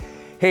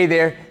Hey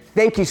there,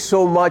 thank you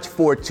so much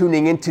for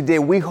tuning in today.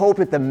 We hope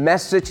that the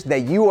message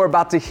that you are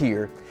about to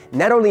hear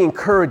not only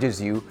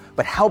encourages you,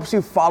 but helps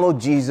you follow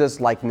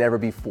Jesus like never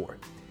before.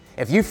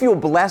 If you feel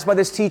blessed by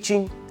this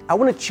teaching, I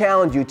want to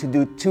challenge you to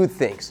do two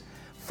things.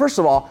 First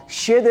of all,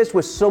 share this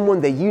with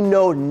someone that you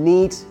know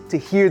needs to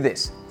hear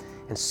this.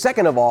 And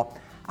second of all,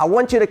 I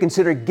want you to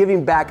consider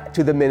giving back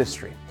to the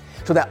ministry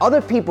so that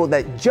other people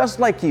that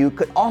just like you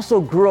could also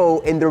grow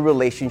in their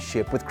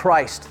relationship with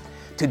Christ.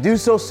 To do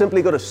so,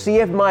 simply go to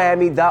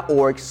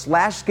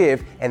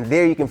cfmiami.org/give, and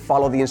there you can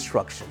follow the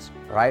instructions.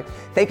 All right?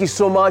 Thank you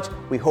so much.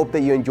 We hope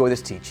that you enjoy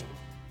this teaching.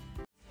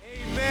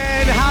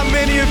 Amen. How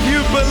many of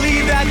you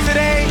believe that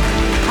today?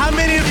 How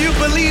many of you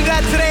believe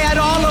that today at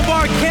all of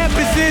our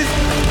campuses?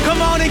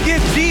 Come on and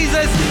give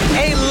Jesus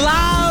a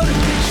loud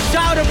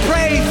shout of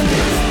praise.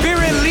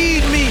 Spirit,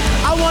 lead me.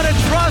 I want to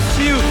trust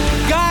you.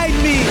 Guide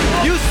me.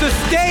 You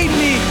sustain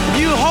me.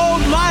 You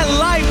hold my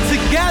life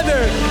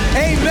together.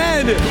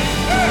 Amen.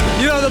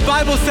 You know, the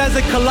Bible says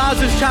in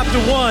Colossians chapter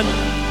 1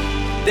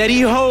 that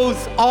he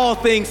holds all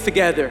things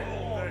together.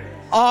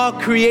 All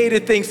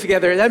created things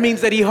together. That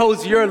means that he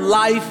holds your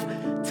life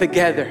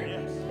together.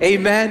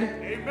 Amen.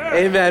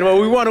 Amen. Well,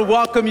 we want to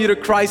welcome you to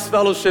Christ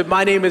Fellowship.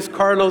 My name is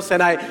Carlos,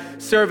 and I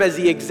serve as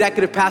the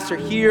executive pastor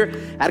here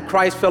at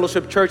Christ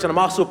Fellowship Church, and I'm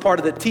also part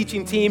of the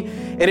teaching team.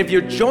 And if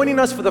you're joining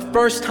us for the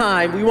first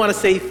time, we want to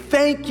say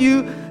thank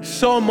you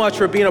so much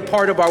for being a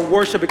part of our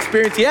worship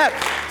experience. Yeah,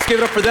 let's give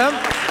it up for them.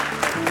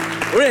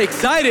 We're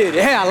excited.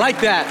 Yeah, I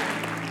like that.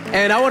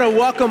 And I want to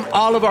welcome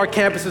all of our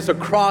campuses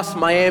across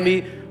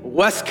Miami.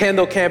 West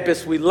Kendall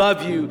campus, we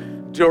love you.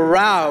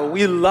 Doral,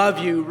 we love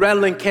you.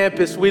 Redland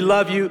campus, we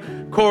love you.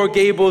 Coral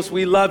Gables,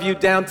 we love you.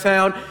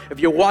 Downtown,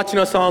 if you're watching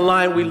us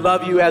online, we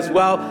love you as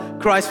well.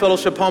 Christ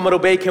Fellowship Palmetto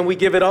Bay, can we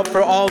give it up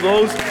for all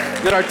those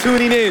that are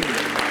tuning in?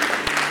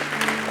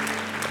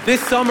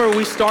 This summer,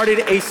 we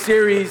started a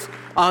series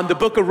on the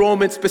book of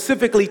Romans,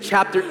 specifically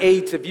chapter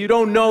 8. If you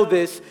don't know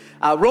this,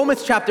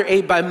 Romans chapter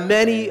 8, by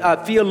many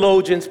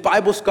theologians,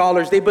 Bible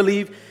scholars, they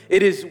believe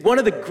it is one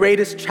of the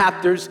greatest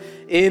chapters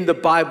in the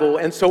Bible.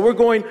 And so we're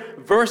going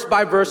verse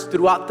by verse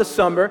throughout the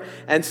summer.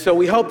 And so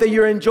we hope that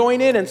you're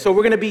enjoying it. And so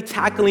we're going to be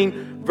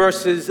tackling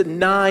verses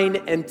 9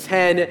 and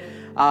 10.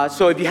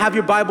 So if you have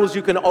your Bibles,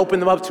 you can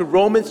open them up to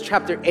Romans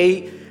chapter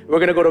 8. We're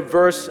going to go to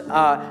verse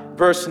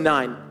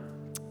 9.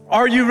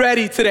 Are you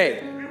ready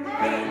today?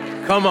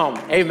 Come on.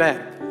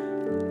 Amen.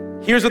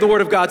 Here's what the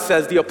Word of God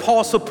says. The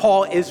Apostle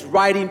Paul is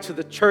writing to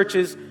the church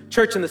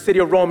in the city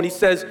of Rome, and he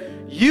says,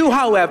 "You,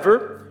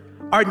 however,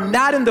 are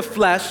not in the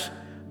flesh,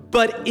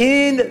 but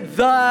in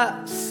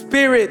the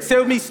Spirit." Say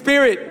with me,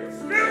 Spirit.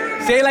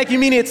 Spirit. Say it like you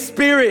mean it,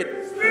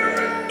 Spirit.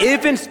 Spirit.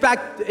 If in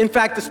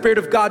fact the Spirit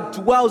of God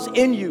dwells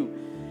in you,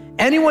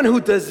 anyone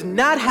who does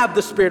not have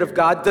the Spirit of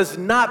God does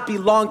not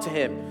belong to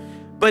him.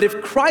 But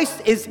if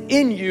Christ is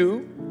in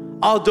you,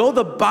 although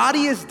the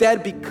body is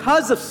dead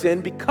because of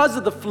sin, because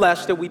of the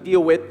flesh that we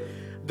deal with,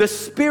 the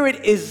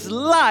Spirit is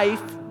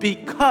life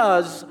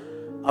because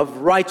of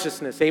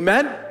righteousness.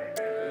 Amen?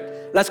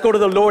 Let's go to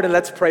the Lord and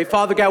let's pray.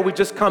 Father God, we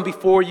just come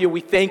before you.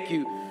 We thank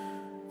you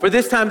for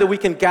this time that we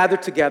can gather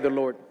together,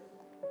 Lord.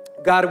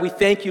 God, we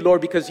thank you, Lord,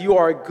 because you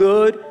are a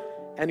good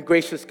and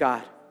gracious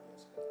God.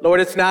 Lord,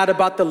 it's not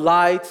about the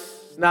lights.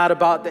 It's not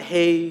about the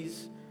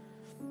haze.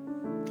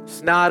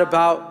 It's not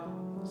about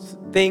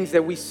things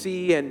that we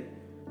see and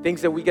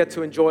things that we get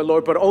to enjoy,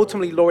 Lord. But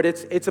ultimately, Lord,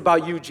 it's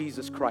about you,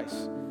 Jesus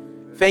Christ.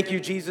 Thank you,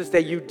 Jesus,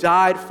 that you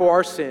died for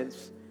our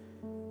sins.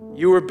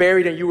 You were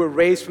buried and you were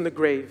raised from the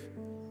grave.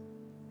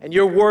 And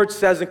your word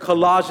says in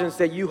Colossians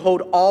that you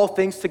hold all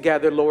things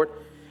together, Lord.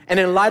 And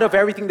in light of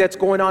everything that's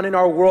going on in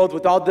our world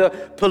with all the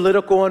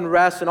political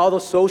unrest and all the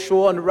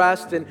social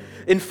unrest and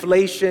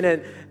inflation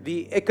and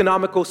the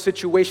economical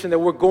situation that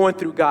we're going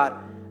through, God,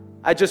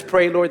 I just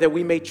pray, Lord, that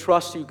we may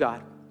trust you,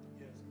 God.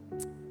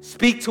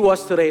 Speak to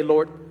us today,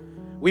 Lord.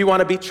 We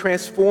want to be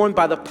transformed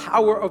by the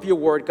power of your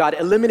word, God.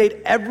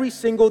 Eliminate every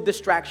single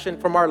distraction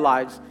from our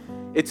lives.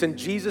 It's in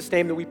Jesus'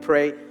 name that we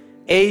pray.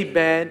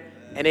 Amen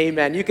and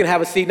amen. You can have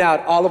a seat now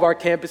at all of our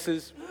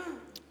campuses.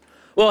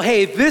 Well,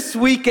 hey, this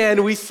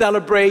weekend we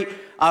celebrate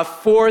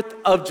 4th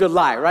of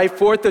July, right?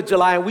 4th of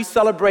July, and we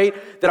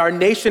celebrate that our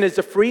nation is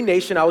a free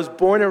nation. I was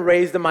born and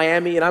raised in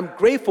Miami, and I'm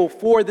grateful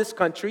for this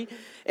country.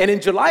 And in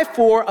July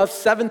 4 of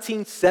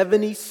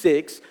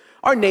 1776,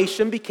 our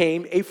nation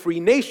became a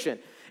free nation.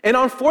 And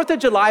on 4th of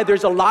July,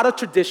 there's a lot of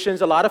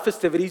traditions, a lot of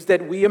festivities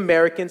that we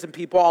Americans and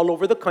people all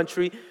over the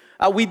country,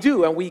 we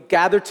do. And we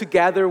gather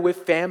together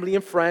with family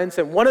and friends.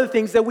 And one of the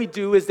things that we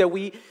do is that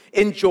we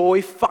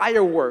enjoy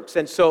fireworks.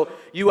 And so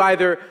you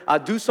either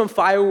do some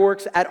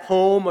fireworks at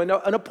home in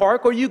a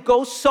park, or you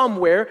go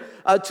somewhere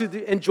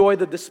to enjoy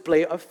the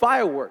display of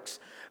fireworks.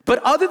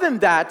 But other than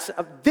that,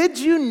 did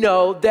you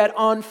know that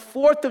on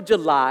 4th of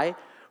July,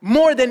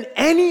 more than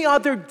any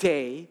other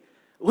day,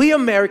 we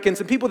Americans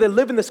and people that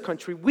live in this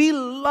country, we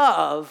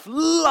love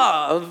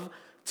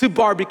to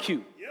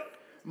barbecue. Yep.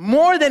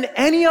 More than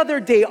any other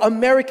day,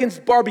 Americans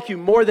barbecue.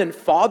 More than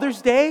Father's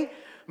Day,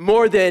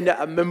 more than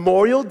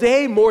Memorial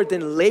Day, more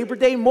than Labor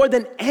Day, more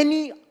than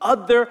any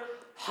other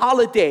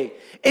holiday.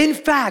 In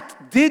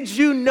fact, did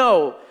you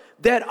know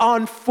that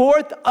on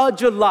 4th of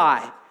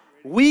July,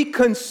 we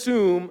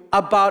consume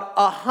about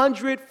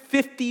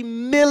 150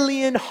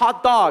 million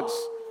hot dogs?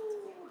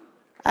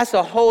 That's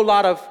a whole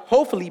lot of,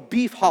 hopefully,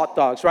 beef hot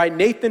dogs, right?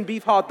 Nathan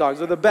beef hot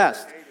dogs are the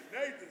best.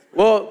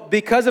 Well,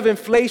 because of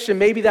inflation,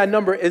 maybe that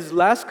number is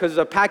less because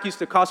a pack used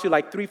to cost you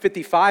like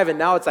 $3.55 and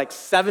now it's like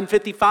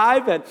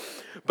 $7.55.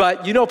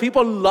 But you know,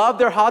 people love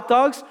their hot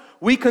dogs.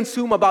 We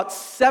consume about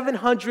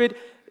 700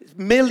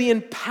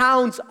 million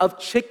pounds of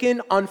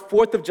chicken on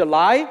 4th of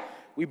July.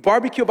 We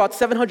barbecue about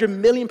 700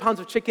 million pounds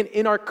of chicken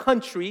in our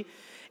country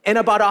and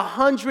about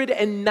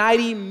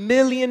 190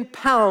 million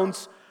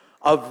pounds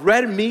of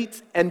red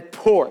meat and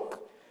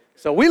pork.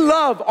 So we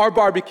love our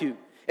barbecue.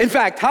 In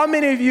fact, how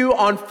many of you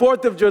on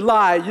 4th of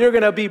July, you're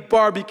gonna be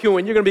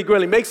barbecuing, you're gonna be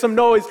grilling? Make some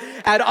noise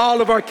at all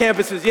of our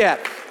campuses, yeah.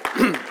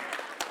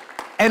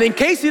 And in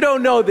case you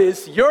don't know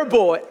this, your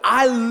boy,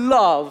 I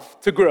love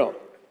to grill.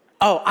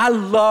 Oh, I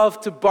love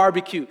to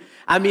barbecue.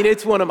 I mean,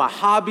 it's one of my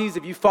hobbies.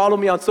 If you follow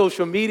me on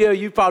social media,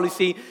 you've probably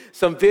seen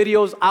some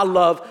videos. I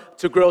love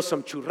to grill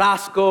some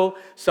churrasco,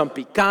 some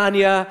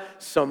picanha,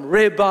 some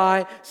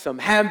ribeye, some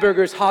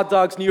hamburgers, hot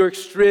dogs, New York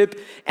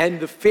strip. And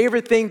the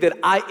favorite thing that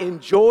I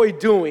enjoy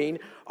doing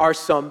are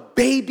some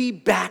baby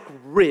back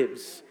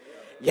ribs.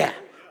 Yeah,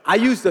 I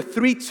use the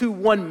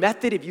 3-2-1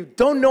 method. If you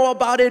don't know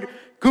about it,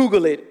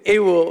 Google it.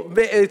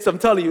 I'm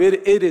telling you,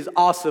 it is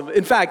awesome.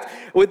 In fact,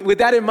 with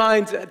that in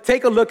mind,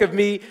 take a look at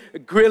me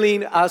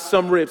grilling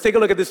some ribs. Take a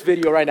look at this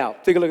video right now.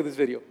 Take a look at this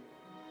video.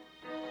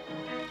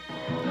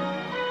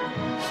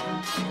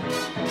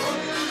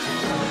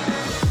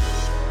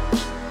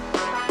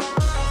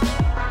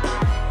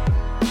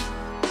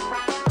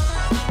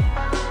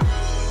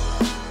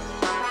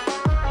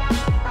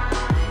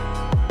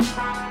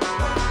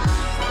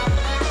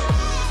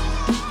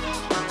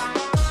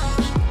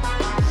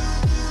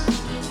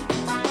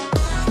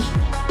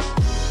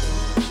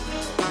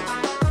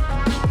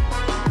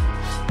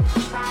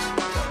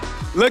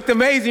 Looked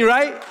amazing,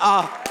 right?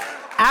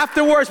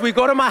 Afterwards, we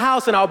go to my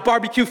house and I'll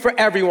barbecue for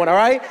everyone, all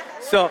right?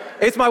 So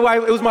it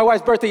was my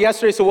wife's birthday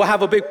yesterday, so we'll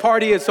have a big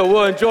party and so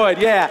we'll enjoy it.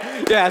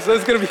 Yeah, so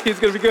it's gonna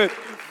be good.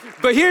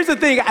 But here's the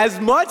thing, as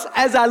much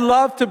as I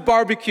love to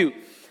barbecue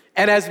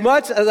and as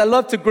much as I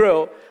love to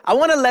grill, I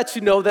wanna let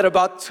you know that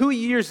about 2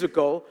 years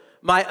ago,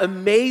 my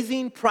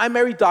amazing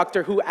primary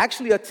doctor who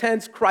actually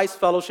attends Christ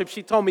Fellowship,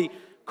 she told me,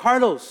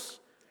 Carlos,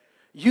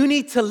 you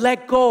need to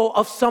let go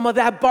of some of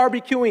that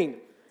barbecuing.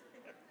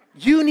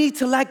 You need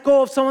to let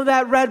go of some of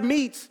that red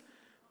meat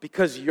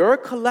because your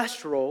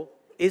cholesterol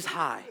is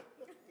high.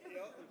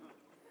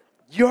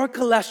 Your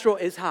cholesterol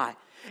is high.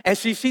 And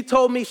she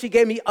told me, she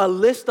gave me a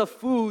list of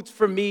foods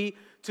for me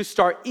to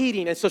start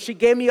eating. And so she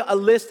gave me a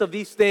list of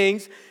these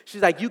things.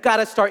 She's like, you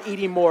gotta start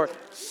eating more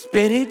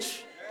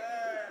spinach.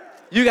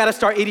 You gotta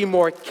start eating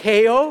more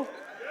kale.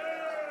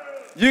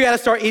 You gotta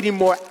start eating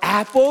more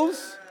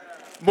apples,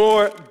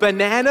 more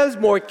bananas,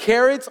 more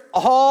carrots,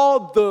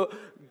 all the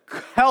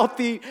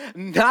healthy,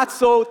 not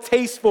so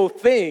tasteful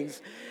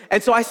things.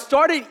 And so I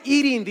started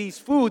eating these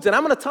foods, and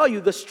I'm gonna tell you,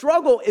 the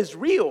struggle is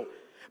real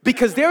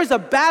because there's a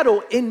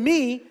battle in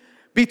me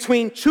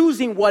between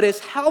choosing what is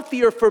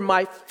healthier for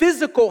my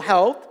physical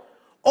health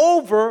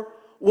over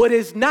what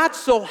is not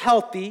so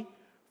healthy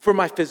for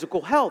my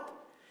physical health.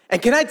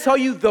 And can I tell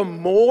you, the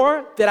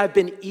more that I've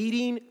been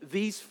eating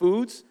these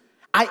foods,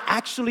 I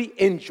actually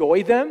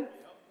enjoy them.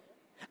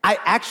 I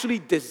actually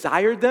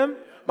desire them.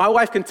 My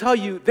wife can tell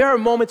you, there are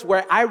moments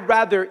where I'd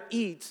rather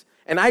eat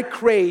and I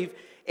crave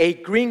a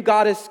Green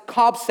Goddess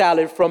Cobb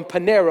salad from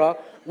Panera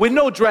with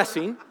no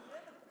dressing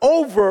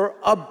over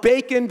a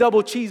bacon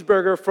double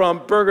cheeseburger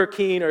from Burger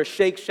King or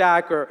Shake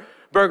Shack or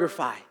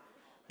BurgerFi.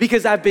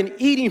 Because I've been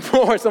eating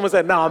more. Someone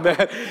said, nah,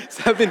 man.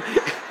 So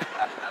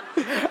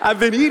I've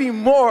been eating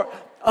more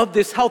of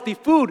this healthy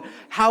food.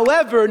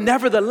 However,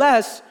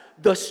 nevertheless,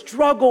 the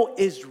struggle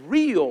is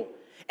real.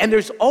 And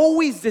there's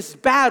always this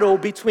battle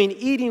between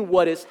eating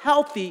what is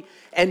healthy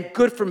and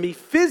good for me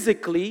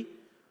physically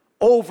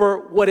over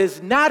what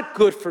is not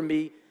good for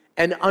me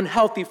and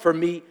unhealthy for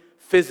me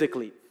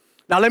physically.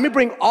 Now, let me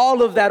bring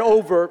all of that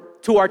over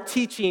to our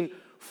teaching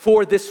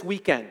for this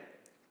weekend.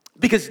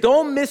 Because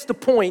don't miss the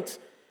point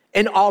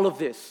in all of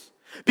this.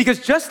 Because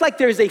just like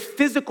there's a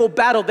physical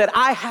battle that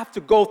I have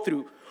to go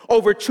through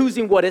over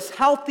choosing what is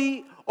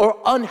healthy or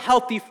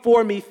unhealthy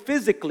for me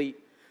physically,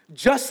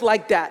 just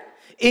like that,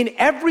 in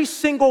every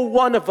single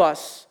one of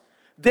us,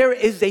 there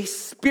is a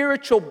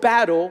spiritual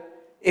battle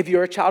if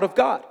you're a child of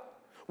God.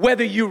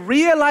 Whether you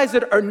realize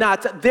it or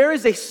not, there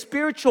is a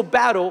spiritual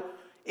battle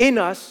in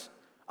us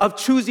of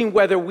choosing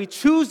whether we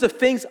choose the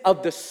things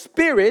of the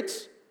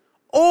Spirit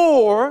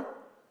or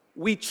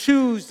we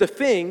choose the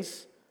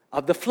things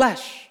of the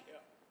flesh.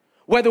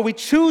 Whether we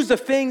choose the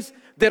things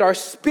that are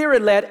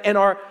Spirit-led and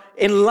are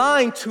in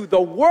line to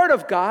the Word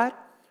of God,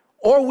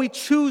 or we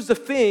choose the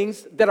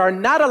things that are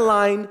not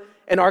aligned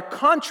and are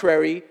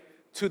contrary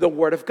to the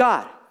Word of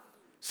God.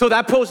 So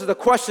that poses the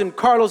question,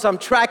 Carlos, I'm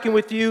tracking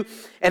with you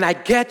and I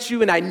get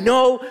you and I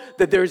know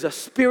that there's a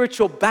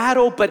spiritual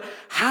battle, but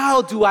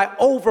how do I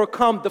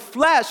overcome the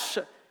flesh?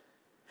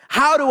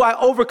 How do I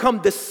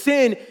overcome the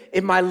sin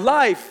in my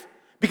life?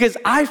 Because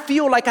I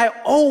feel like I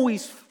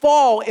always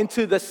fall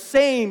into the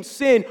same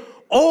sin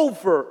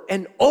over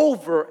and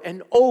over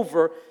and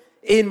over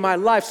in my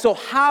life. So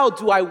how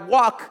do I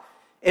walk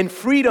in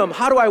freedom?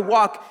 How do I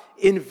walk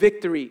in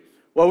victory?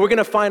 Well, we're going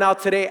to find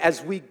out today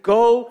as we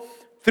go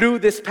through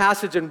this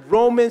passage in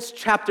Romans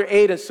chapter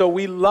 8. And so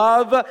we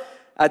love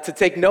to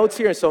take notes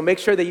here. And so make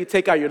sure that you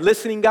take out your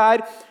listening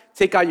guide,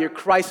 take out your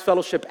Christ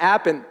Fellowship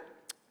app. And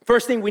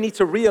first thing we need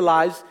to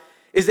realize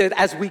is that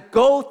as we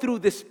go through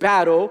this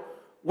battle,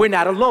 we're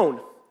not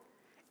alone.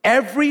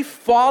 Every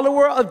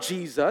follower of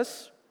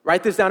Jesus,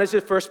 write this down as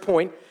your first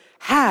point,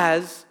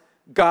 has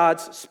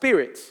God's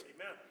Spirit.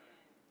 Amen.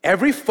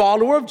 Every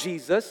follower of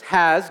Jesus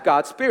has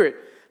God's Spirit.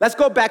 Let's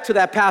go back to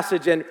that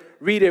passage and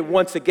read it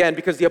once again,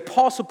 because the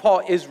Apostle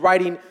Paul is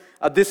writing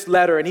this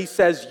letter, and he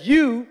says,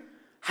 you,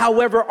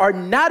 however, are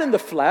not in the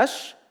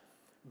flesh,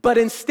 but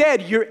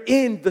instead you're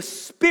in the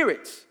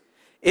Spirit.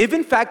 If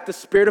in fact the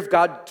Spirit of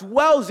God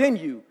dwells in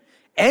you,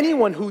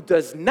 anyone who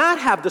does not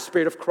have the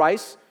Spirit of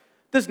Christ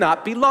does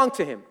not belong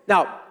to him.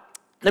 Now,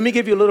 let me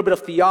give you a little bit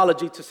of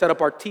theology to set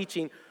up our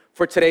teaching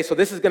for today. So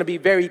this is going to be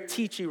very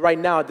teachy right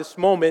now at this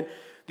moment.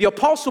 The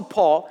Apostle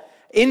Paul,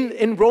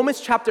 in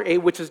Romans chapter 8,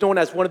 which is known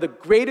as one of the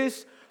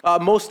greatest,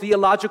 most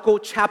theological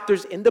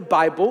chapters in the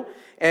Bible,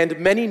 and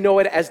many know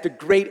it as the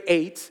Great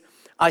Eight,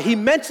 he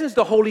mentions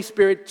the Holy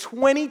Spirit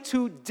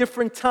 22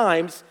 different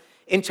times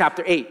in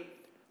chapter 8.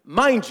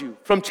 Mind you,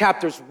 from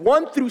chapters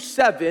 1 through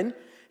 7,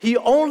 he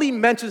only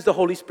mentions the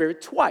Holy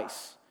Spirit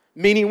twice.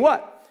 Meaning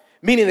what?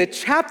 Meaning that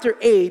chapter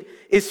 8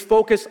 is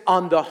focused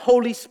on the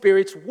Holy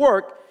Spirit's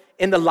work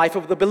in the life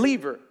of the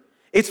believer.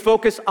 It's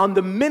focused on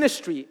the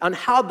ministry, on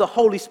how the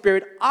Holy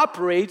Spirit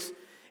operates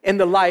in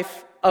the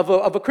life of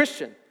a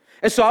Christian.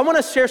 And so I want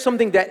to share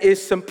something that is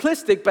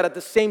simplistic, but at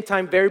the same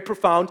time very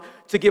profound,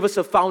 to give us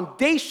a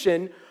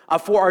foundation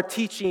for our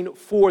teaching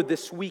for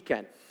this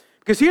weekend.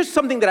 Because here's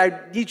something that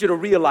I need you to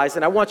realize,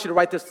 and I want you to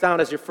write this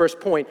down as your first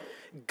point.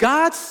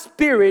 God's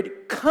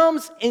Spirit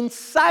comes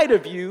inside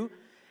of you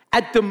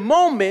at the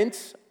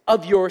moment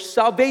of your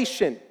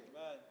salvation.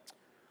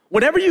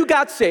 Whenever you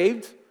got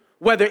saved,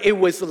 whether it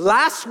was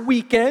last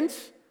weekend,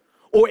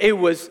 or it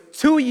was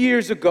 2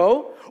 years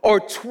ago, or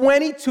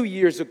 22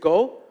 years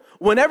ago,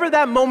 whenever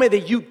that moment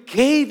that you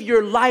gave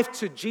your life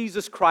to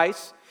Jesus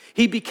Christ,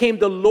 he became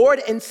the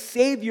Lord and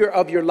Savior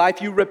of your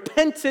life, you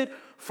repented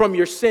from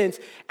your sins,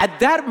 at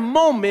that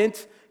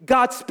moment,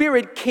 God's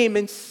Spirit came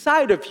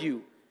inside of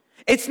you.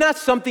 It's not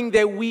something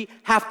that we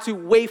have to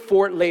wait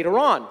for later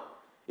on.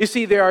 You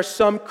see, there are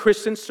some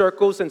Christian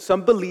circles and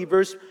some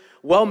believers,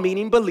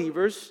 well-meaning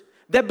believers,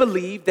 that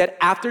believe that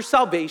after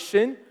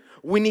salvation,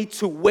 we need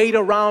to wait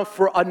around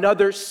for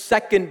another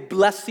second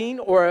blessing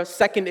or a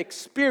second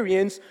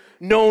experience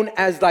known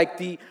as like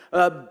the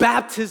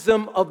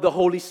baptism of the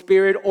Holy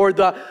Spirit or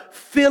the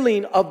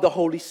filling of the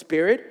Holy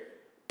Spirit.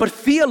 But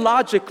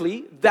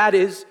theologically, that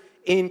is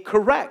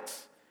incorrect.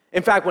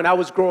 In fact, when I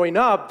was growing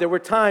up, there were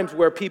times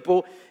where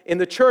people in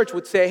the church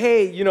would say,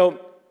 hey, you know,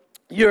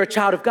 you're a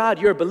child of God,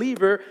 you're a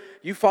believer,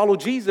 you follow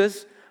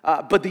Jesus,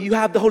 but do you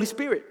have the Holy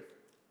Spirit?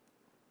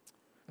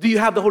 Do you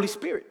have the Holy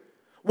Spirit?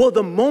 Well,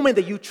 the moment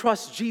that you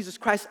trust Jesus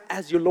Christ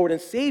as your Lord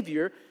and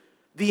Savior,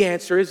 the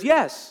answer is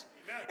yes.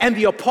 Amen. And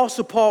the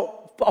Apostle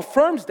Paul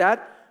affirms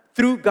that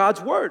through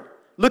God's Word.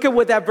 Look at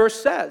what that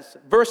verse says.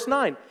 Verse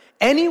 9,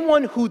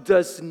 anyone who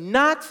does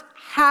not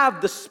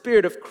have the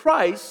Spirit of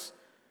Christ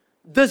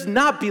does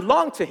not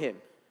belong to him.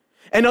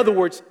 In other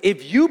words,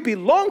 if you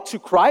belong to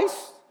Christ,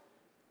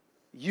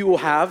 you will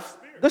have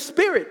the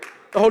Spirit,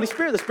 the Holy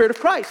Spirit, the Spirit of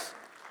Christ.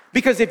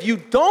 Because if you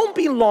don't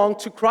belong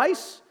to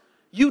Christ,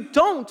 you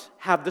don't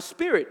have the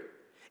Spirit.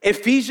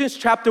 Ephesians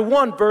chapter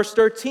 1, verse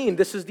 13,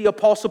 this is the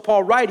Apostle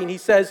Paul writing. He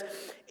says,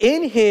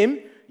 in him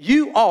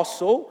you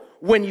also,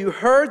 when you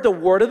heard the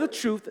word of the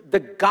truth, the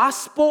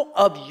gospel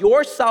of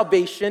your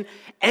salvation,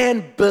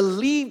 and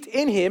believed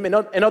in him, in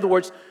other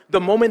words,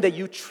 the moment that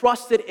you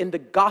trusted in the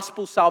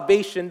gospel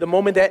salvation, the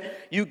moment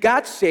that you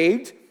got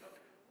saved,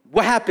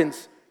 what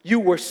happens? You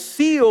were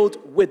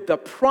sealed with the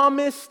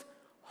promised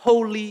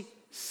Holy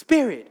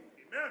Spirit.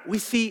 We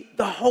see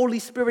the Holy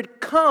Spirit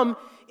come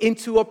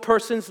into a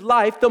person's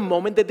life the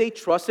moment that they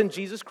trust in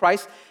Jesus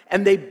Christ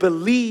and they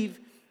believe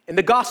in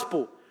the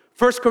gospel.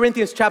 1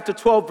 Corinthians chapter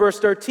 12, verse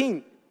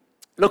 13.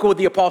 Look at what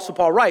the Apostle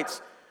Paul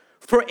writes.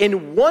 For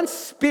in one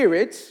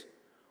Spirit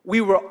we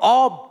were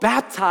all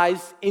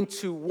baptized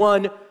into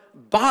one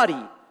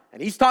body.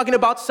 And he's talking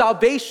about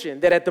salvation,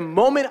 that at the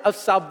moment of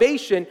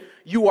salvation,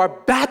 you are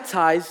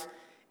baptized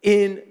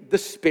in the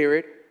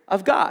Spirit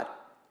of God.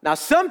 Now,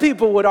 some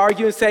people would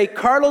argue and say,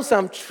 Carlos,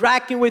 I'm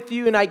tracking with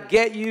you and I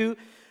get you.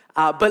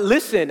 But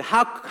listen,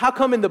 how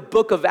come in the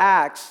book of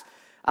Acts,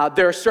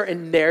 there are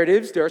certain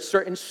narratives, there are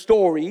certain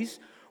stories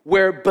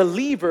where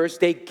believers,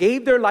 they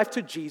gave their life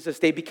to Jesus,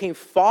 they became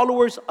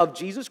followers of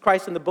Jesus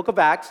Christ in the book of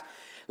Acts.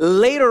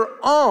 Later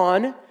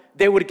on,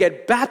 they would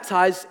get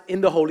baptized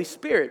in the Holy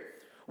Spirit.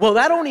 Well,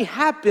 that only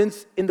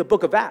happens in the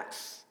book of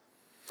Acts.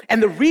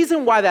 And the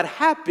reason why that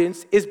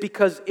happens is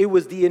because it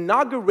was the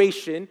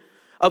inauguration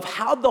of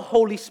how the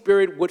Holy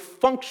Spirit would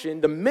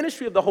function, the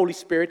ministry of the Holy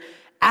Spirit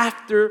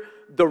after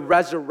the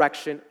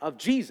resurrection of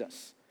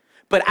Jesus.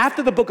 But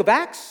after the book of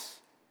Acts,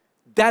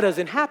 that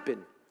doesn't happen.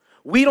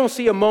 We don't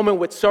see a moment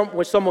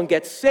where someone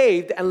gets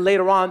saved and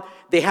later on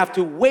they have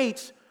to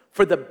wait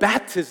for the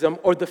baptism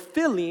or the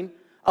filling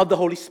of the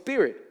Holy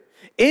Spirit.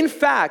 In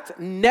fact,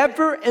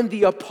 never in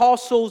the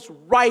apostles'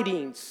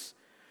 writings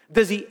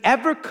does he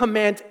ever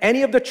command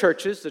any of the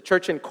churches, the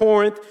church in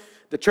Corinth,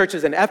 the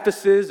churches in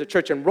Ephesus, the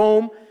church in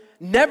Rome,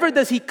 never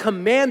does he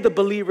command the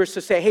believers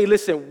to say, hey,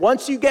 listen,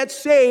 once you get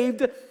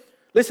saved,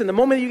 listen, the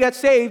moment you get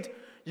saved,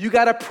 you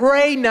got to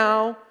pray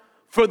now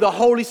for the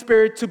Holy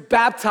Spirit to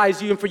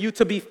baptize you and for you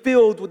to be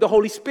filled with the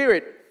Holy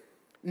Spirit.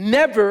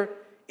 Never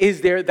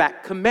is there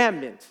that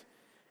commandment.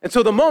 And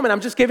so the moment,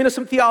 I'm just giving us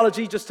some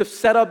theology just to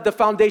set up the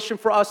foundation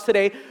for us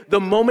today. The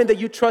moment that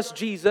you trust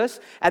Jesus,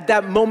 at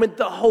that moment,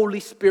 the Holy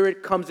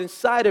Spirit comes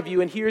inside of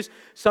you. And here's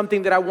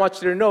something that I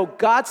want you to know.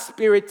 God's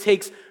Spirit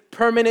takes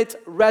permanent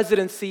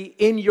residency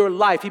in your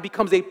life. He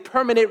becomes a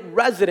permanent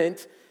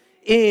resident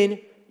in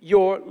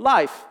your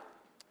life.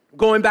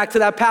 Going back to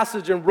that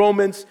passage in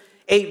Romans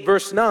 8,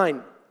 verse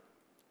 9,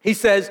 he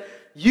says,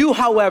 you,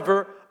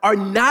 however, are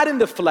not in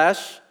the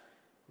flesh,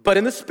 but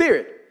in the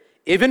Spirit.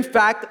 If in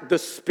fact the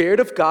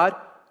Spirit of God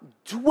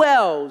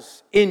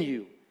dwells in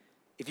you.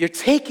 If you're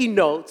taking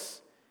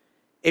notes,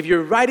 if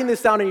you're writing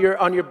this down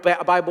on your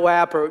Bible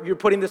app or you're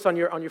putting this on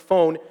your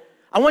phone,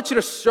 I want you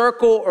to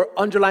circle or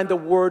underline the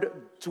word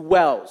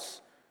dwells.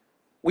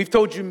 We've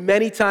told you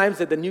many times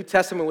that the New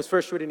Testament was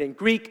first written in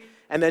Greek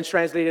and then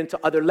translated into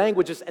other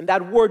languages. And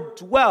that word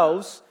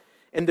dwells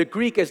in the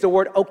Greek is the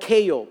word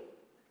okeo,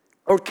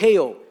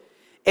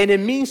 and it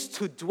means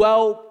to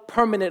dwell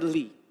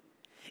permanently.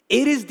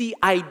 It is the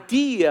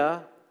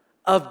idea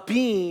of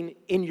being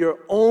in your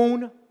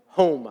own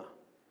home.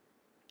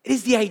 It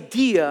is the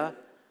idea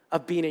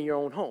of being in your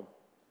own home.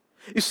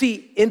 You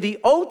see, in the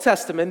Old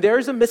Testament, there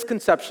is a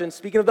misconception,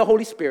 speaking of the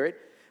Holy Spirit,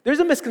 there's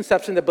a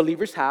misconception that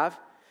believers have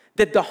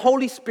that the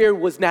Holy Spirit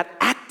was not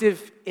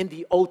active in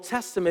the Old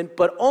Testament,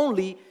 but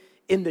only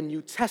in the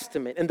New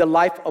Testament, in the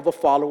life of a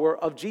follower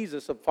of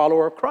Jesus, a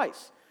follower of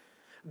Christ.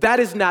 That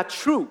is not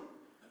true,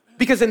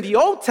 because in the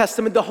Old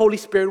Testament, the Holy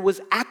Spirit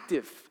was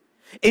active.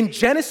 In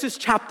Genesis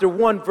chapter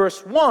 1,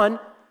 verse 1,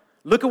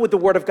 look at what the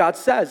Word of God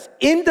says.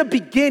 In the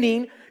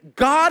beginning,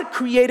 God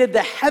created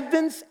the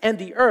heavens and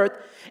the earth,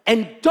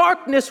 and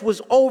darkness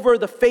was over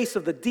the face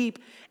of the deep,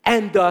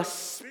 and the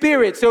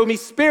Spirit, say with me,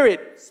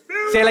 Spirit.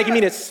 Say it like you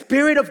mean it.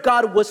 Spirit of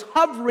God was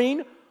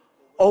hovering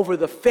over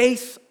the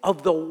face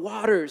of the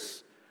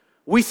waters.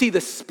 We see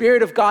the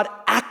Spirit of God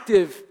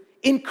active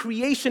in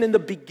creation in the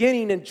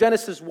beginning in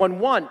Genesis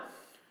 1:1.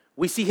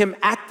 We see him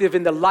active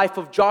in the life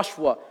of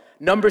Joshua.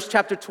 Numbers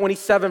chapter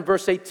 27,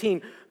 verse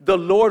 18. The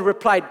Lord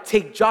replied,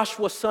 take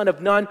Joshua, son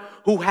of Nun,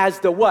 who has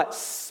the what?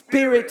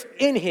 Spirit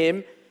in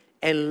him,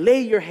 and lay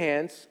your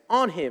hands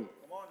on him.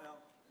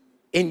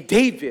 In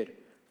David,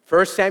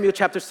 1 Samuel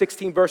chapter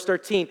 16, verse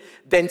 13.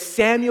 Then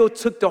Samuel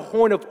took the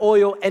horn of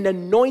oil and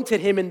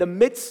anointed him in the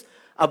midst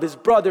of his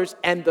brothers,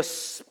 and the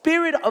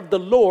Spirit of the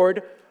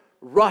Lord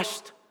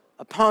rushed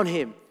upon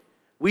him.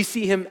 We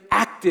see him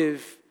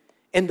active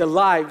in the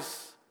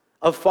lives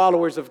of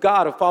followers of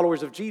God, of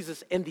followers of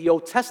Jesus in the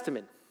Old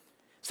Testament.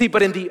 See,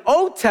 but in the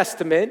Old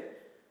Testament,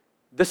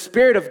 the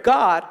Spirit of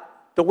God,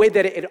 the way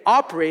that it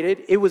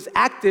operated, it was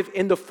active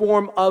in the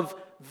form of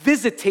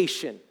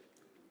visitation.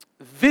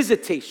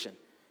 Visitation.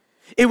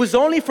 It was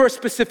only for a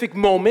specific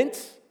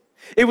moment.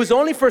 It was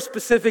only for a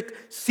specific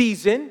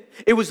season.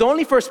 It was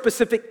only for a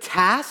specific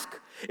task.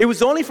 It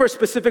was only for a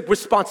specific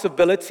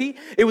responsibility.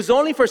 It was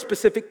only for a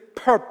specific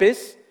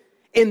purpose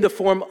in the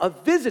form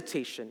of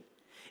visitation.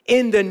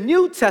 In the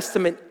New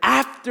Testament,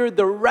 after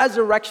the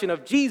resurrection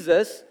of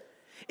Jesus,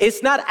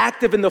 it's not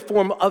active in the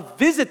form of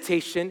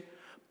visitation,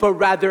 but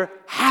rather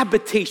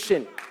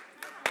habitation.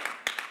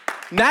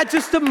 Not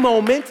just a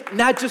moment,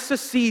 not just a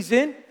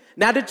season,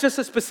 not just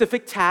a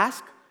specific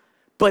task,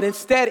 but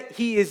instead,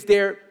 he is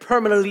there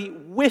permanently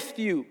with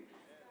you.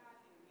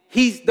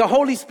 He's the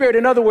Holy Spirit.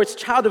 In other words,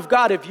 child of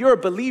God, if you're a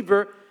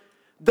believer,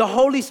 the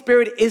Holy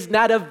Spirit is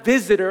not a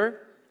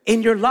visitor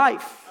in your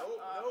life.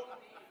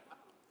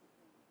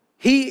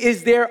 He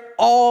is there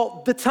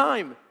all the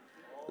time.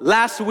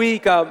 Last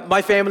week,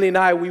 my family and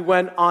I, we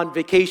went on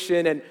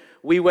vacation, and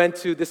we went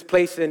to this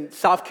place in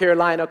South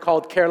Carolina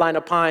called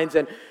Carolina Pines,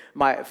 and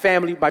my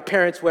family, my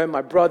parents went,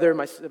 my brother,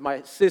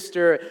 my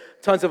sister,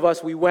 tons of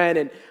us, we went,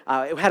 and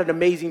we had an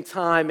amazing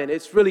time, and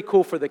it's really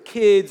cool for the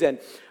kids, and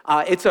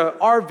it's an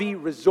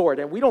RV resort,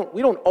 and we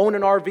don't own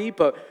an RV,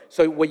 but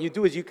so what you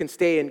do is you can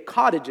stay in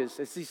cottages.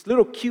 It's these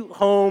little cute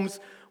homes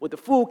with a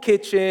full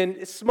kitchen.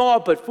 It's small,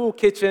 but full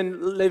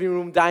kitchen, living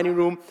room, dining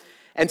room.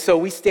 And so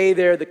we stayed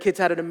there. The kids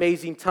had an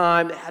amazing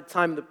time. They had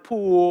time in the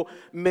pool,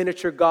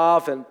 miniature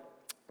golf, and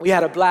we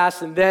had a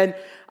blast. And then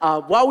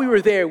while we were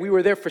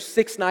there for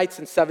 6 nights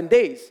and 7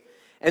 days.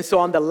 And so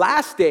on the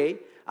last day,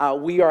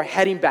 we are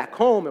heading back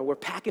home, and we're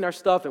packing our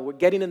stuff, and we're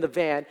getting in the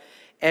van.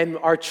 And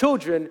our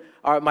children,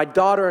 my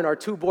daughter and our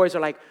two boys are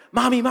like,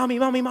 Mommy, Mommy,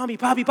 Mommy, Mommy,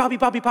 Papi, Papi,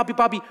 Papi, Papi,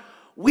 Papi.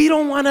 We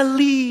don't want to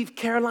leave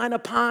Carolina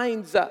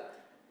Pines.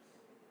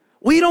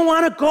 We don't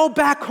want to go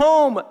back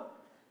home.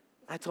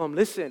 I told them,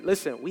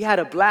 listen, we had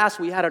a blast.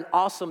 We had an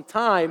awesome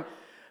time,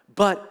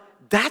 but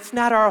that's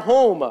not our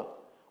home.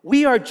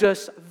 We are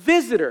just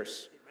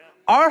visitors.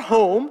 Our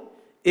home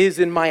is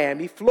in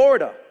Miami,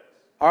 Florida.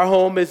 Our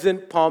home is in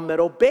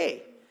Palmetto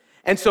Bay.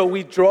 And so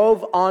we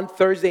drove on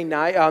Thursday,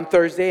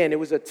 and it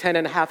was a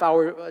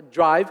 10.5-hour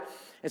drive.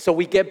 And so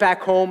we get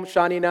back home,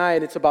 Shani and I,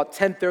 and it's about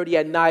 10:30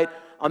 at night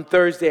on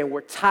Thursday, and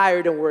we're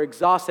tired and we're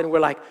exhausted, and we're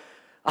like,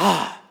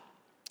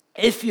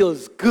 it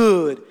feels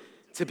good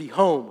to be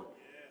home.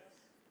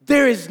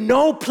 There is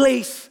no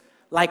place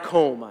like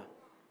home.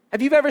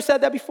 Have you ever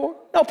said that before?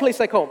 No place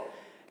like home.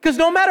 Because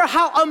no matter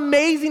how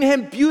amazing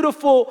and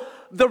beautiful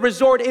the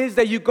resort is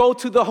that you go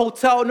to, the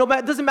hotel,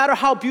 it doesn't matter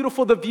how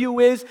beautiful the view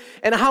is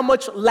and how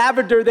much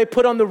lavender they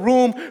put on the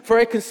room for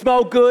it can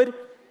smell good.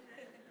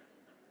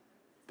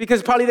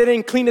 Because probably they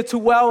didn't clean it too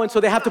well, and so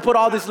they have to put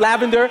all this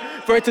lavender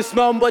for it to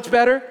smell much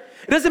better.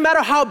 It doesn't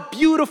matter how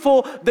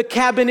beautiful the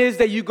cabin is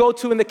that you go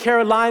to in the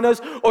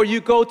Carolinas or you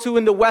go to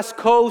in the West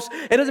Coast.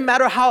 It doesn't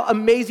matter how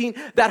amazing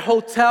that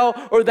hotel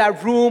or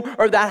that room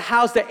or that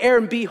house, the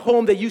Airbnb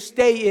home that you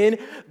stay in.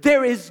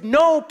 There is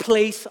no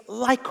place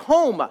like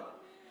home.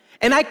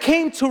 And I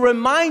came to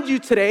remind you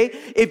today,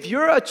 if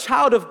you're a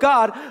child of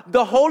God,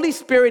 the Holy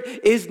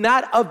Spirit is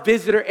not a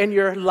visitor in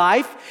your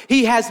life.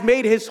 He has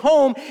made his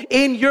home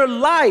in your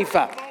life.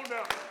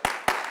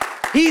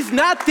 He's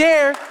not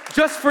there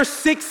just for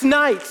 6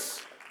 nights.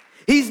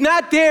 He's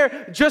not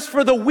there just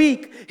for the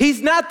week.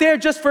 He's not there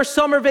just for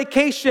summer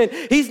vacation.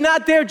 He's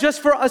not there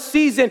just for a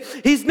season.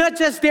 He's not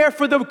just there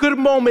for the good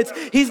moments.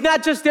 He's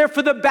not just there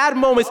for the bad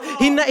moments.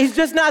 He's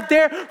just not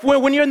there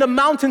when you're in the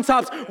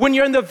mountaintops, when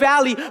you're in the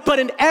valley, but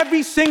in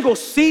every single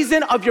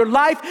season of your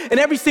life, in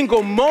every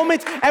single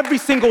moment, every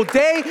single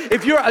day.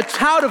 If you're a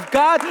child of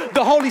God,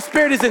 the Holy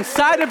Spirit is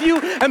inside of you,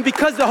 and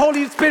because the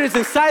Holy Spirit is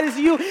inside of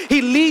you,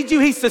 he leads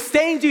you, he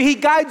sustains you, he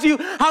guides you.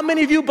 How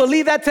many of you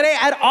believe that today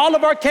at all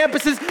of our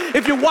campuses?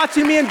 If you're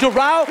watching me in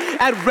Doral,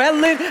 at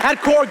Redland, at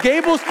Coral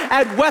Gables,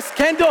 at West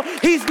Kendall,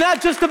 he's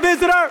not just a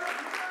visitor.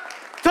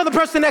 Tell the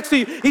person next to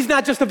you, he's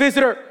not just a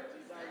visitor.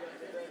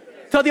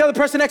 Tell the other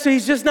person next to you,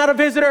 he's just not a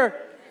visitor.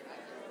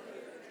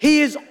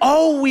 He is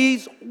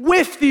always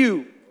with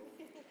you.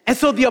 And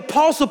so the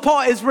Apostle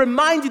Paul is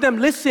reminding them,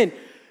 listen,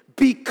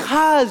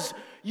 because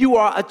you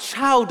are a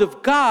child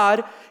of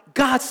God,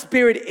 God's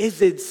Spirit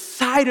is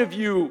inside of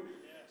you.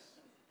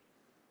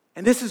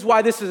 And this is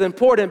why this is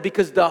important,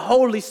 because the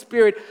Holy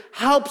Spirit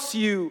helps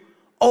you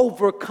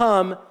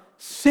overcome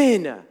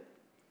sin.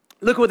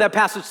 Look what that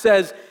passage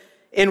says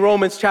in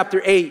Romans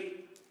chapter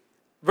 8,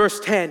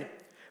 verse 10.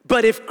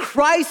 But if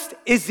Christ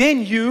is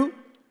in you,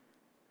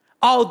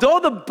 although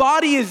the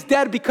body is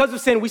dead because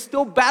of sin, we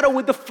still battle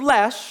with the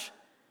flesh.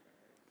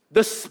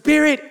 The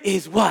Spirit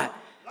is what?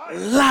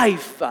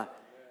 Life.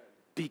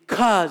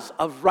 Because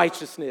of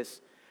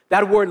righteousness.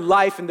 That word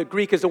life in the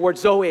Greek is the word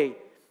zoe.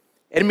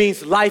 It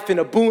means life in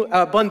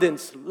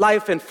abundance,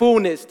 life in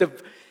fullness.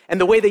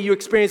 And the way that you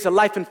experience a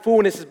life in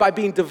fullness is by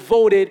being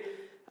devoted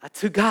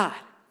to God.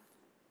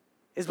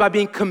 It's by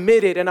being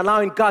committed and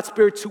allowing God's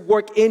Spirit to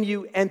work in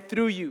you and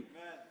through you.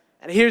 Amen.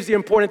 And here's the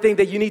important thing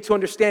that you need to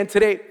understand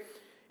today.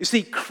 You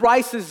see,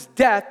 Christ's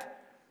death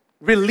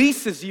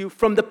releases you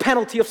from the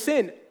penalty of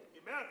sin.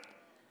 Amen.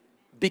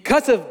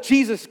 Because of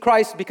Jesus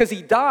Christ, because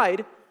he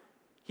died,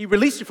 he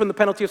released you from the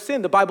penalty of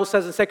sin. The Bible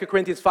says in 2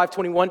 Corinthians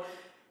 5:21,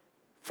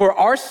 for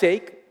our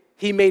sake,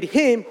 he made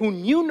him who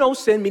knew no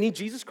sin, meaning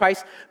Jesus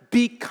Christ,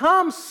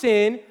 become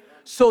sin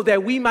so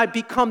that we might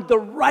become the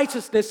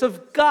righteousness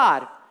of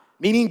God.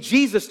 Meaning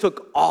Jesus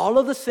took all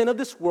of the sin of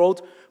this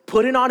world,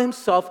 put it on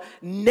himself,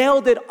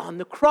 nailed it on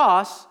the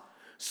cross,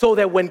 so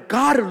that when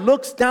God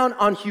looks down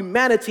on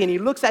humanity and he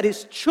looks at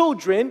his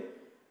children,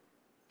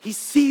 he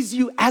sees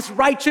you as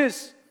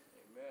righteous.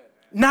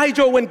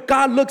 Nigel, when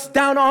God looks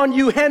down on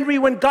you, Henry,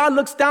 when God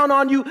looks down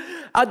on you,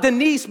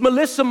 Denise,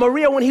 Melissa,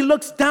 Maria, when he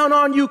looks down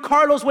on you,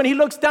 Carlos, when he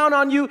looks down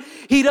on you,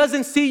 he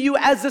doesn't see you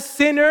as a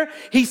sinner,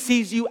 he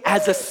sees you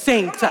as a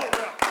saint.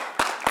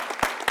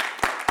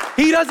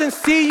 He doesn't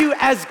see you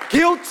as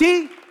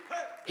guilty,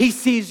 he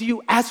sees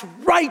you as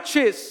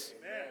righteous.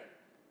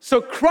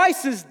 So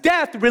Christ's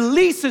death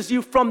releases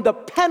you from the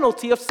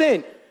penalty of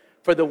sin.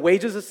 For the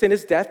wages of sin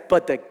is death,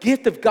 but the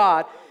gift of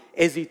God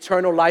is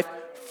eternal life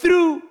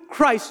through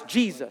Christ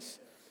Jesus.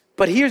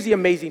 But here's the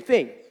amazing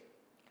thing.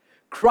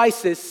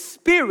 Christ's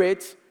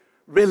Spirit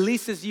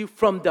releases you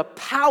from the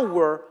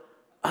power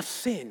of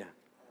sin.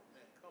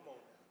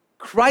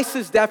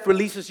 Christ's death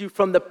releases you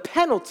from the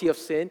penalty of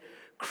sin.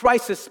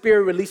 Christ's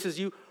Spirit releases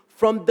you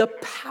from the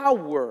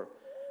power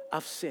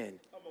of sin.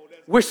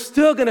 We're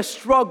still going to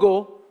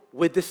struggle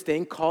with this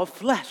thing called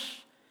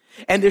flesh.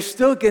 And there's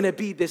still going to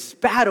be this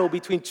battle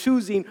between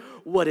choosing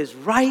what is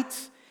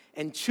right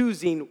and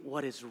choosing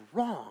what is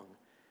wrong.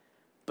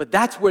 But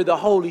that's where the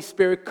Holy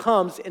Spirit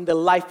comes in the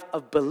life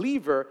of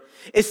believer,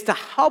 is to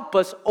help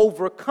us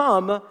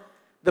overcome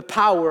the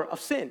power of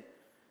sin.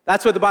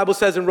 That's what the Bible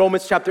says in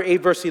Romans chapter 8,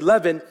 verse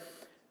 11.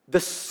 The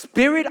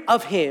Spirit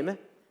of Him,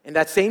 in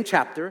that same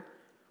chapter,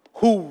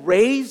 who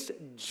raised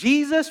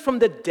Jesus from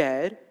the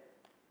dead,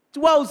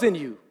 dwells in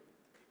you.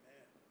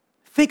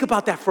 Think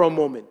about that for a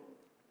moment.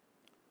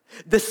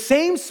 The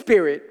same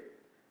Spirit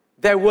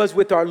that was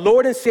with our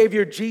Lord and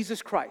Savior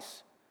Jesus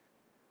Christ,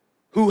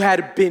 who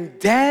had been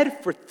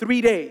dead for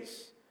 3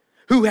 days,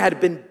 who had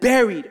been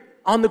buried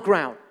on the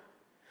ground.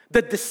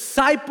 The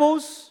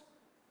disciples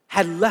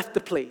had left the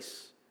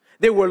place.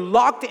 They were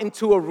locked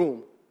into a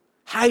room,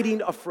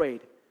 hiding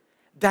afraid.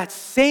 That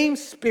same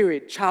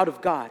Spirit, child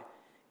of God,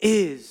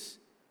 is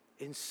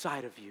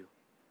inside of you.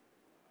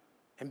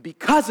 And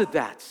because of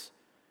that,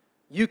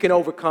 you can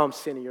overcome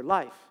sin in your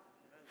life.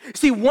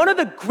 See, one of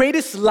the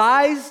greatest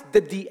lies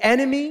that the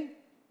enemy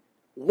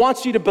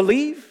wants you to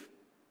believe,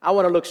 I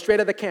want to look straight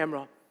at the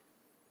camera,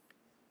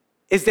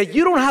 is that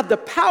you don't have the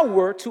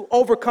power to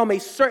overcome a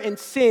certain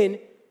sin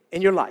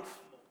in your life.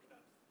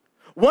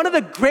 One of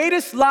the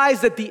greatest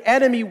lies that the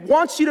enemy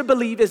wants you to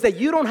believe is that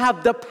you don't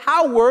have the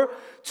power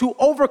to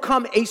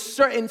overcome a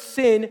certain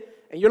sin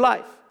in your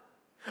life.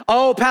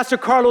 Oh, Pastor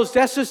Carlos,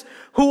 that's just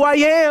who I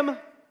am.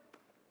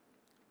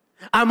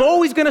 I'm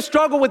always going to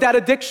struggle with that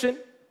addiction.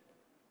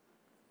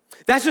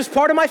 That's just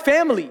part of my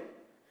family.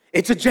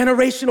 It's a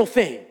generational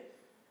thing.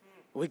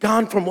 We've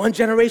gone from one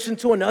generation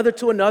to another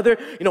to another.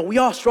 We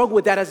all struggle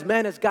with that as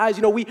men, as guys.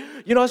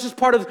 It's just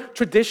part of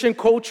tradition,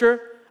 culture.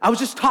 I was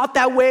just taught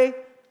that way.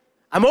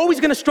 I'm always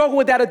going to struggle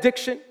with that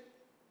addiction.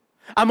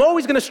 I'm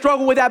always going to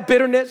struggle with that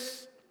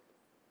bitterness.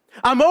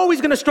 I'm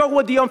always going to struggle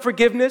with the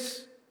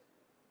unforgiveness.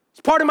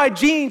 It's part of my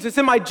genes. It's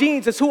in my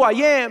genes. It's who I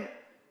am.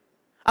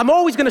 I'm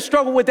always going to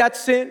struggle with that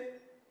sin.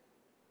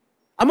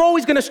 I'm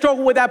always going to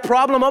struggle with that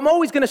problem. I'm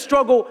always going to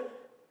struggle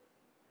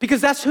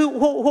because that's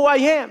who I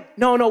am.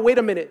 No, wait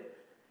a minute.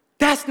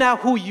 That's not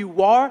who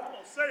you are.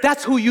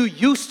 That's who you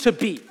used to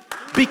be.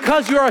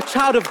 Because you're a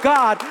child of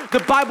God,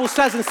 the Bible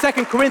says in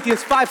 2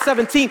 Corinthians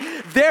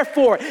 5:17,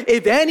 therefore,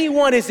 if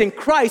anyone is in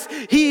Christ,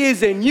 he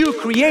is a new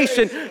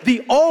creation.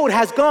 The old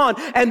has gone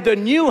and the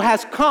new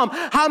has come.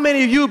 How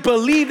many of you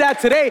believe that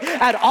today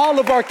at all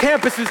of our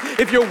campuses?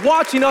 If you're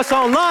watching us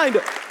online,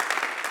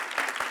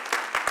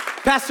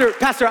 Pastor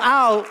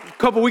Al, a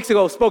couple weeks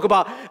ago, spoke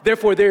about,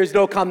 therefore, there is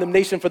no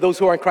condemnation for those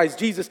who are in Christ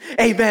Jesus.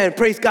 Amen.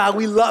 Praise God.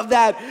 We love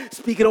that.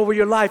 Speak it over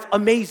your life.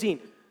 Amazing.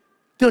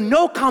 The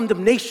no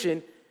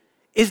condemnation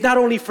is not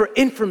only for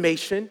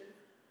information,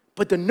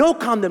 but the no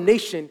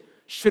condemnation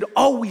should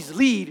always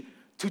lead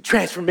to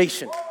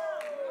transformation.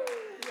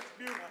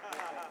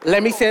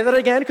 Let me say that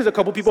again, because a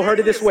couple people heard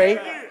it this way.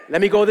 Let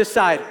me go this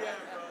side.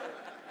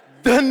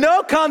 The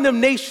no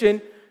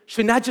condemnation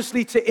should not just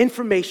lead to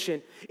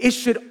information, it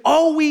should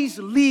always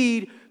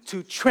lead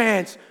to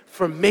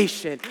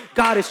transformation.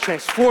 God is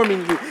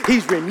transforming you.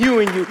 He's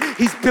renewing you.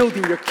 He's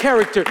building your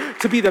character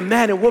to be the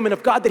man and woman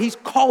of God that He's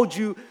called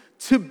you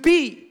to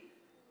be.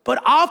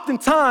 But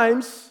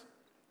oftentimes,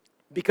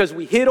 because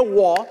we hit a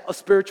wall, a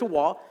spiritual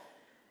wall,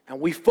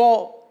 and we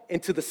fall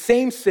into the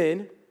same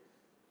sin,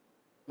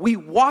 we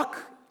walk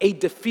a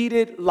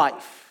defeated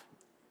life.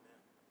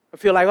 I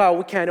feel like,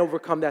 we can't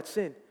overcome that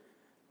sin.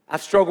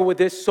 I've struggled with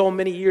this so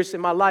many years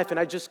in my life, and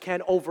I just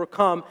can't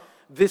overcome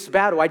this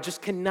battle. I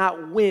just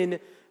cannot win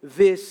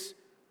this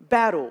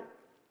battle.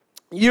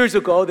 Years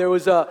ago, there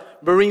was a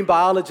marine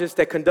biologist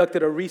that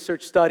conducted a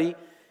research study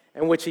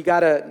in which he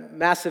got a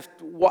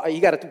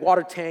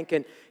water tank,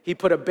 and he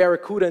put a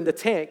barracuda in the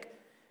tank,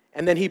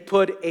 and then he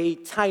put a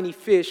tiny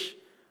fish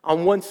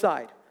on one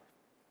side.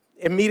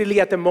 Immediately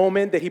at the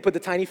moment that he put the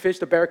tiny fish,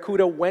 the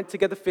barracuda went to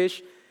get the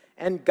fish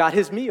and got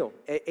his meal.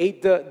 It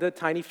ate the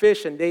tiny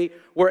fish, and they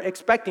were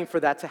expecting for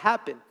that to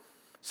happen.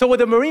 So what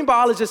the marine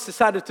biologist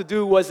decided to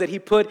do was that he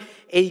put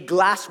a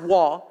glass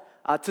wall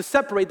to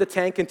separate the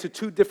tank into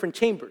two different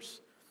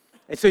chambers.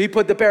 And so he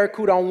put the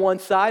barracuda on one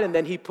side, and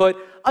then he put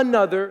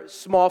another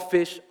small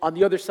fish on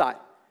the other side.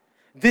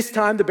 This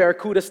time, the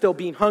barracuda, still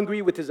being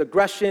hungry with his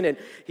aggression, and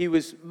he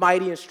was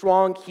mighty and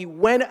strong, he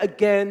went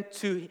again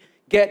to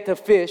get the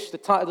fish,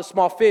 the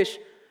small fish,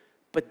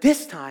 but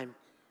this time,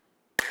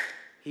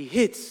 he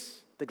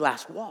hits the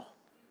glass wall.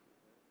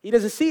 He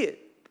doesn't see it.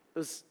 It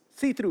was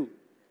see-through.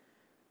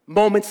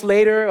 Moments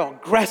later,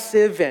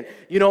 aggressive and,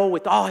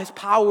 with all his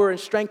power and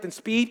strength and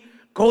speed,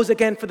 goes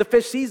again for the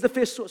fish, sees the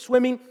fish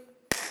swimming,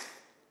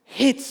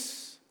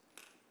 hits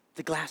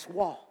the glass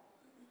wall.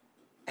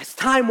 As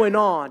time went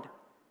on,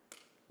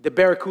 the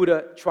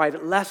barracuda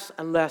tried less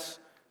and less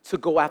to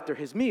go after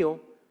his meal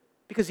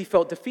because he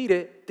felt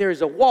defeated. There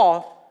is a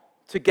wall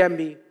to get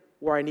me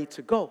where I need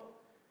to go.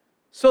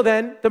 So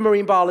then the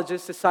marine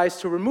biologist decides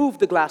to remove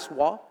the glass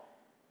wall,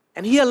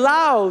 and he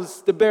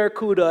allows the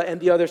barracuda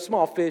and the other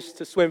small fish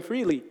to swim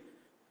freely.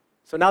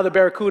 So now the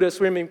barracuda is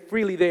swimming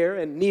freely there,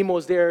 and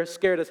Nemo's there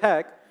scared as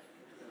heck,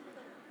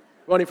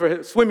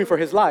 swimming for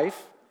his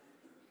life.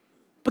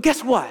 But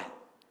guess what?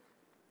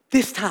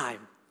 This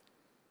time,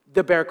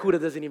 the barracuda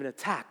doesn't even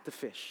attack the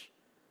fish.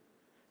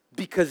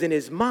 because in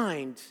his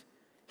mind,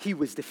 he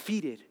was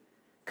defeated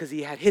because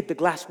he had hit the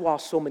glass wall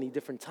so many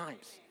different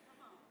times.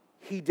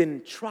 He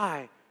didn't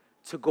try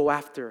to go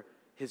after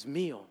his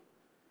meal.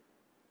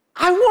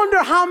 I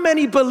wonder how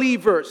many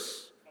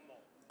believers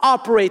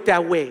operate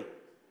that way.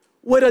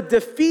 With a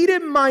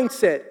defeated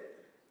mindset,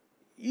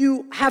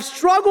 you have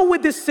struggled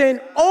with this sin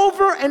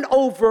over and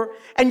over,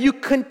 and you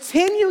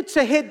continue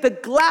to hit the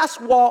glass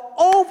wall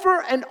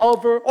over and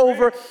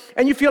over,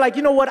 and you feel like,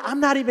 you know what, I'm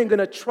not even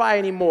gonna try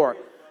anymore.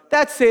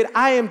 That's it,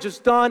 I am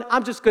just done.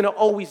 I'm just gonna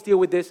always deal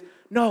with this.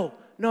 No.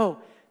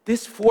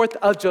 This 4th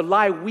of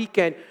July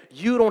weekend,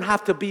 you don't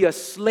have to be a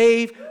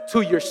slave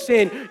to your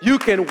sin. You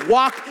can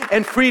walk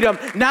in freedom,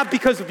 not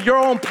because of your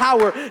own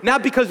power,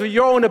 not because of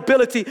your own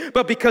ability,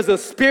 but because the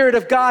Spirit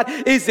of God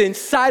is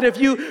inside of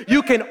you.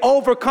 You can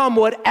overcome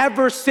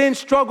whatever sin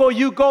struggle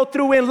you go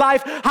through in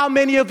life. How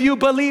many of you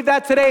believe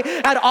that today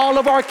at all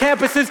of our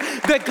campuses?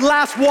 The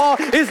glass wall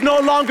is no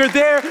longer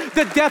there.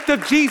 The death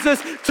of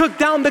Jesus took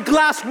down the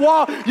glass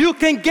wall. You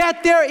can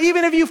get there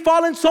even if you've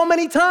fallen so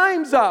many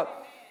times.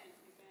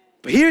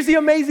 But here's the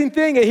amazing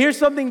thing, and here's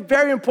something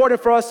very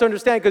important for us to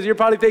understand, because you're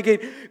probably thinking,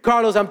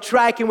 Carlos, I'm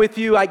tracking with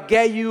you. I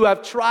get you.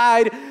 I've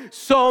tried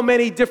so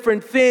many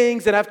different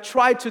things, and I've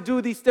tried to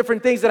do these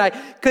different things, and I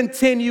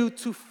continue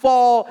to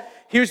fall.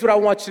 Here's what I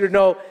want you to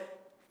know.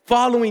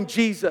 Following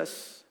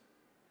Jesus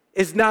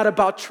is not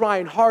about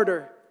trying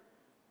harder,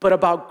 but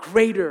about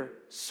greater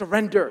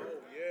surrender.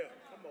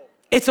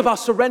 It's about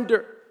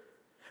surrender.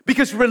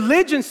 Because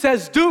religion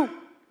says do.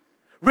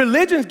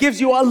 Religion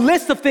gives you a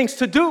list of things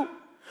to do.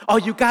 Oh,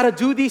 you got to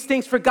do these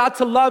things for God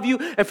to love you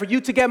and for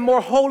you to get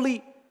more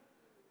holy.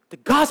 The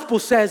gospel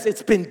says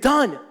it's been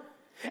done.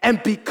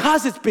 And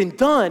because it's been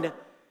done,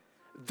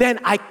 then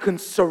I can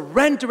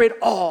surrender it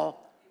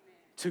all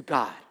to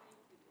God.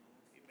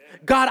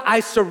 God,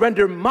 I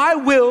surrender my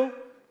will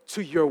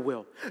to your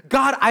will.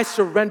 God, I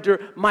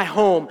surrender my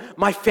home,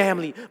 my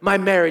family, my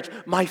marriage,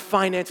 my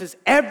finances,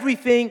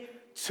 everything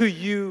to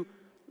you,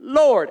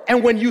 Lord.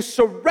 And when you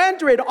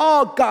surrender it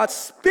all, God's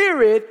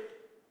Spirit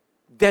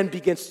then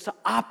begins to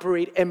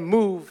operate and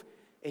move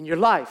in your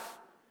life.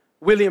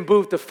 William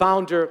Booth, the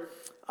founder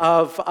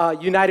of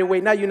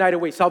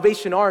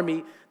Salvation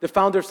Army, the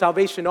founder of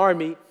Salvation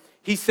Army,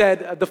 he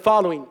said the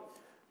following: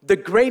 the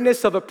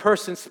greatness of a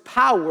person's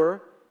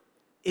power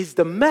is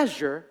the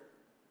measure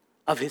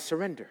of his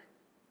surrender.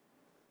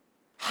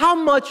 How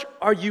much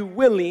are you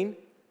willing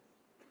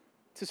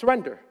to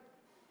surrender?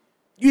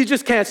 You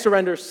just can't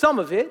surrender some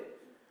of it.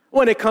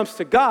 When it comes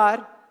to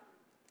God,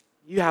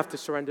 you have to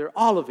surrender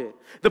all of it.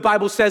 The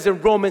Bible says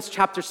in Romans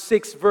chapter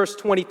 6, verse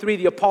 23,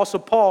 the Apostle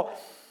Paul,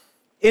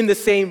 in the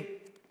same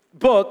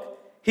book,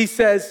 he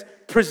says,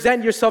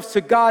 present yourselves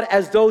to God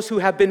as those who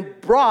have been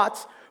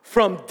brought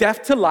from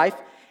death to life,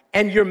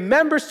 and your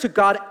members to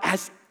God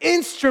as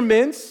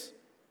instruments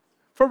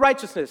for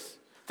righteousness.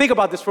 Think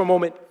about this for a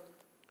moment.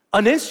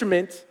 An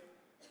instrument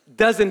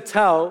doesn't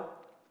tell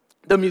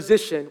the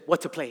musician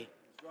what to play.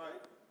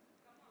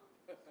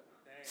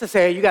 To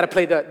say, hey, you got to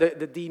play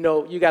the D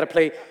note, you got to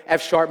play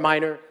F sharp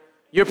minor,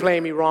 you're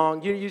playing me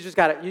wrong, you just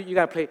got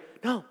to play.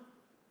 No,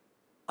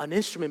 an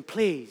instrument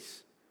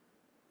plays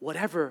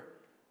whatever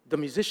the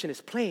musician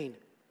is playing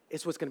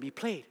is what's going to be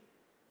played.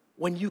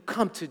 When you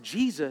come to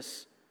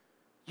Jesus,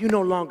 you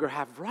no longer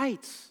have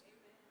rights.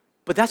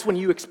 But that's when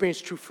you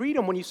experience true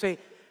freedom, when you say,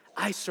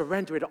 I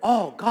surrender it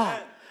all,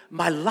 God.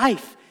 My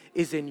life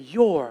is in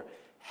your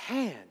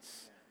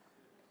hands.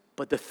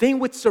 But the thing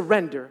with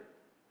surrender,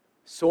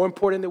 so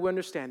important that we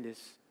understand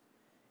this,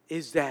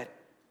 is that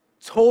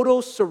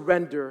total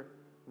surrender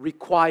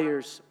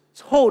requires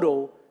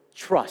total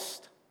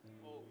trust.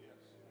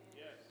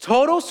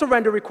 Total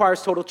surrender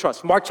requires total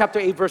trust. Mark chapter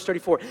 8, verse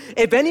 34.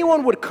 If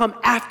anyone would come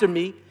after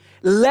me,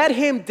 let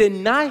him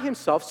deny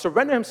himself,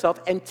 surrender himself,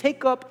 and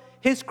take up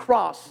his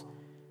cross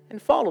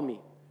and follow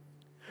me.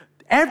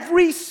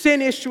 Every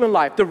sin issue in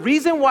life, the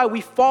reason why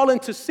we fall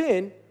into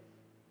sin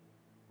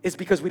is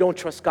because we don't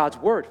trust God's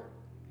word.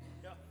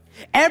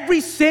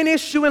 Every sin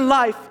issue in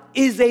life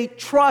is a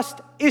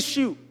trust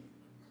issue.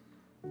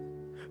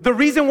 The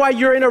reason why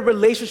you're in a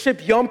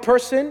relationship, young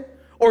person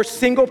or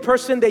single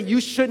person, that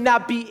you should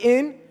not be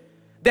in,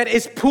 that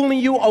is pulling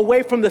you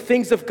away from the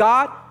things of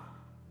God,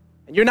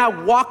 and you're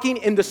not walking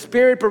in the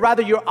Spirit, but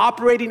rather you're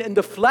operating in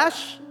the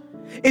flesh,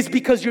 is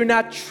because you're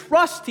not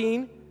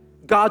trusting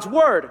God's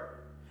word.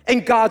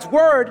 And God's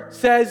word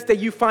says that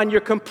you find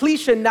your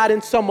completion not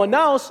in someone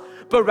else,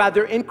 but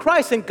rather in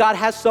Christ, and God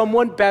has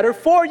someone better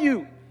for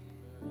you.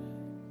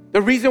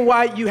 The reason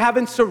why you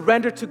haven't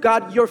surrendered to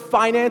God your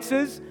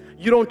finances,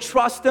 you don't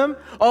trust Him.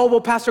 Oh,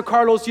 well, Pastor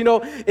Carlos,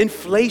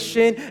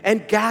 inflation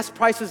and gas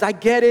prices, I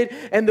get it,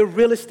 and the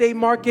real estate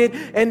market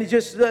and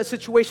just the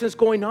situation that's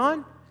going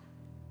on.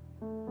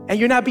 And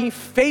you're not being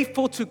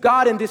faithful to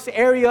God in this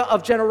area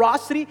of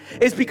generosity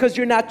is because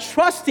you're not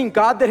trusting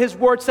God, that His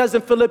word says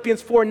in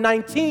Philippians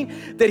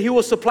 4:19 that He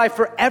will supply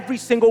for every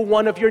single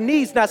one of your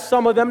needs. Not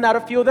some of them, not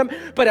a few of them,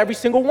 but every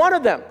single one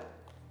of them.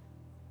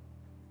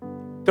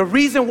 The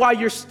reason why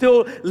you're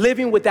still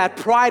living with that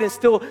pride and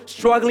still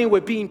struggling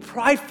with being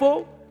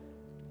prideful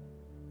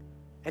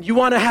and you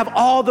want to have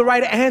all the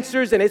right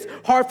answers, and it's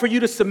hard for you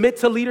to submit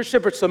to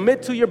leadership or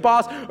submit to your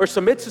boss or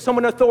submit to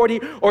someone in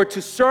authority or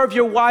to serve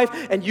your wife,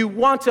 and you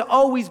want to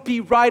always be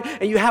right,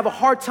 and you have a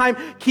hard time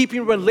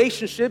keeping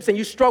relationships, and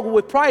you struggle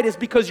with pride, is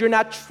because you're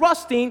not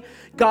trusting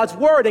God's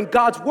word. And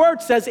God's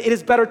word says it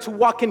is better to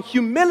walk in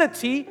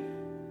humility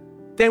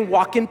than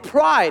walk in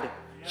pride.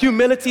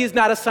 Humility is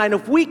not a sign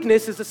of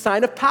weakness, it's a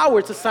sign of power,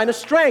 it's a sign of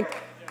strength.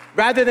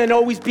 Rather than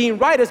always being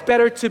right, it's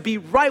better to be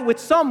right with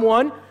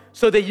someone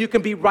so that you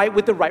can be right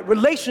with the right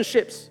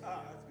relationships.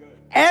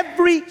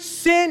 Every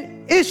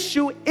sin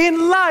issue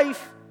in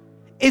life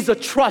is a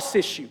trust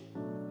issue.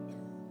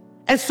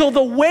 And so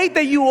the way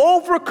that you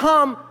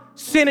overcome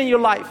sin in your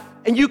life,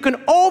 and you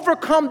can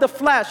overcome the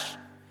flesh,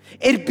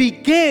 it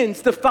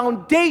begins, the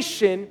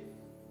foundation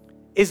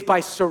is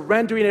by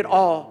surrendering it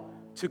all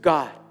to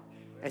God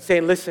and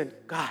saying, listen,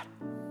 God,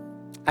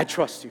 I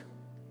trust you.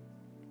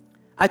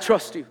 I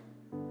trust you.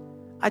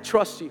 I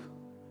trust you.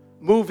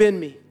 Move in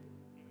me.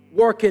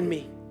 Work in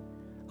me,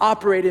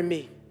 operate in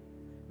me,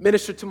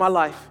 minister to my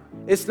life.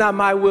 It's not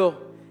my will,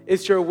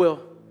 it's your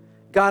will.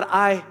 God,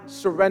 I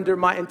surrender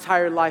my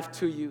entire life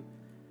to you.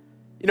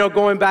 You know,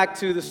 going back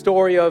to the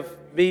story of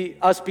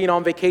us being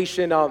on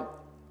vacation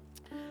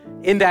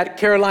in that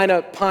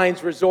Carolina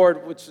Pines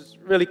resort, which is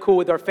really cool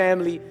with our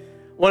family,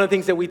 one of the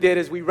things that we did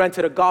is we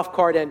rented a golf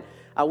cart, and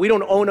we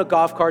don't own a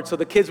golf cart, so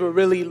the kids were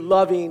really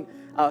loving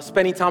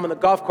spending time on the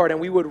golf cart, and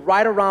we would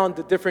ride around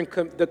the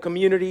different the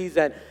communities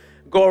and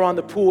go around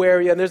the pool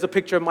area. And there's a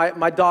picture of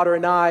my daughter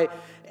and I.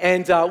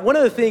 And one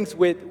of the things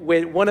with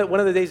one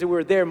of the days that we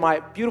were there, my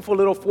beautiful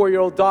little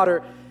 4-year-old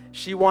daughter,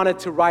 she wanted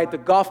to ride the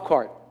golf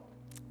cart.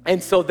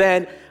 And so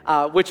then,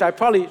 which I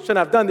probably shouldn't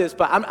have done this,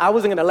 but I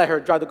wasn't gonna let her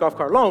drive the golf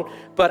cart alone,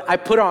 but I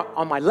put her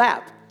on my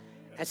lap.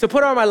 And so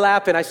put her on my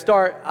lap, and I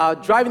start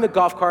driving the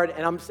golf cart,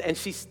 and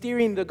she's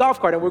steering the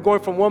golf cart, and we're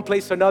going from one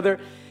place to another.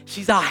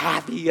 She's all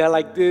happy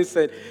like this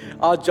and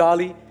all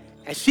jolly.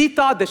 And she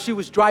thought that she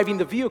was driving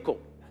the vehicle.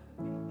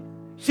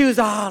 She was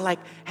all like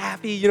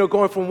happy, you know,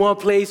 going from one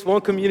place,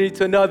 one community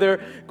to another,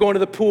 going to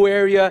the pool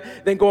area,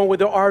 then going where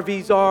the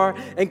RVs are,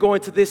 and going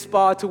to this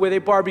spot to where they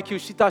barbecue.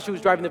 She thought she was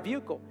driving the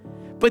vehicle.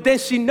 But then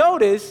she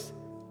noticed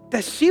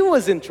that she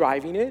wasn't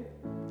driving it.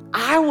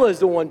 I was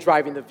the one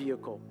driving the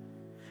vehicle.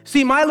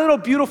 See, my little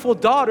beautiful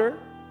daughter,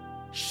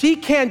 she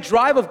can't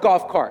drive a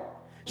golf cart.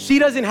 She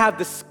doesn't have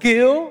the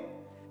skill.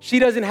 She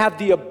doesn't have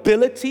the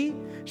ability.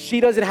 She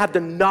doesn't have the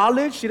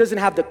knowledge. She doesn't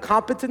have the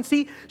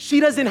competency.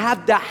 She doesn't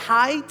have the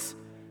height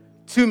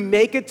to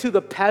make it to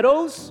the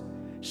pedals.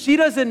 She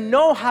doesn't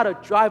know how to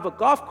drive a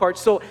golf cart.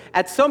 So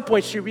at some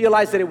point she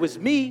realized that it was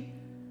me.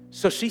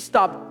 So she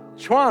stopped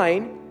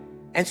trying,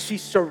 and she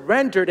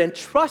surrendered and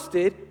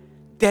trusted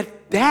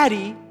that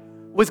Daddy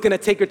was gonna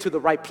take her to the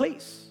right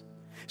place.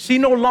 She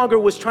no longer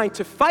was trying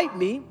to fight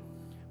me,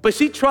 but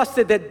she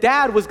trusted that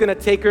Dad was gonna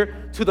take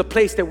her to the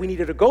place that we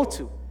needed to go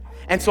to.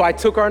 And so I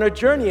took her on a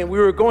journey, and we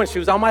were going, she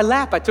was on my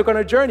lap. I took her on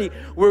a journey.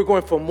 We were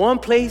going from one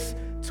place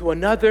to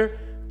another,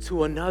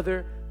 to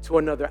another, to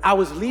another. I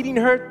was leading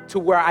her to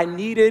where I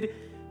needed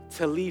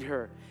to lead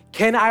her.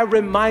 Can I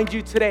remind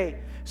you today,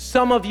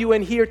 some of you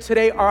in here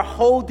today are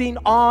holding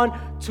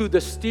on to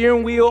the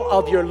steering wheel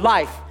of your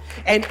life.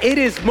 And it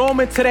is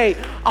moment today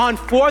on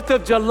 4th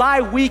of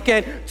July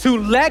weekend to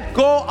let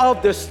go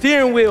of the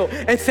steering wheel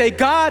and say,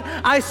 God,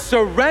 I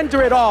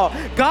surrender it all.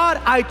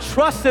 God, I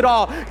trust it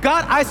all.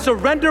 God, I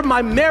surrender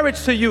my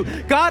marriage to you.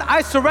 God,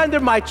 I surrender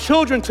my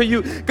children to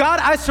you.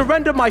 God, I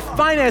surrender my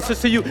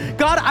finances to you.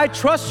 God, I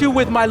trust you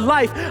with my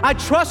life. I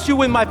trust you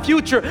with my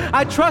future.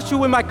 I trust you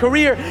with my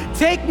career.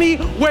 Take me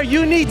where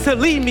you need to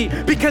lead me,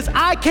 because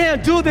I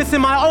can't do this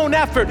in my own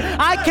effort.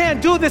 I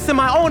can't do this in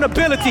my own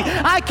ability.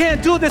 I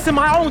can't do this in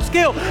my own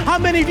skill. How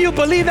many of you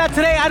believe that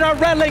today at our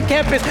Red Lake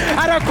campus,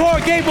 at our Coral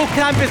Gable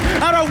campus,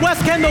 at our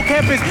West Kendall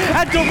campus,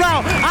 at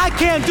Doral? I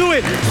can't do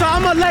it, so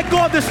I'm gonna let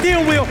go of the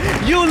steering wheel.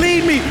 You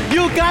lead me,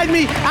 you guide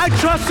me, I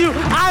trust you,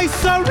 I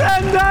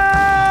surrender!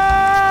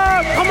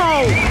 Come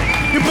on,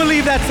 you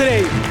believe that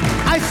today?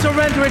 I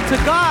surrender it to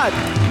God.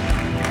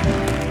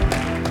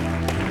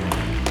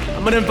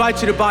 I'm gonna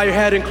invite you to bow your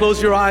head and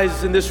close your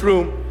eyes in this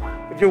room.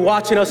 If you're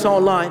watching us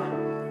online,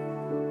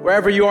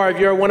 wherever you are, if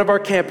you're at one of our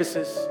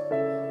campuses,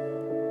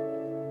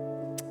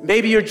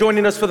 maybe you're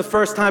joining us for the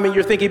first time and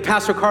you're thinking,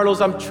 Pastor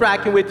Carlos, I'm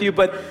tracking with you,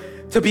 but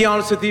to be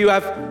honest with you,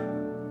 I've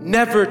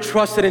never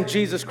trusted in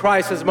Jesus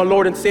Christ as my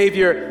Lord and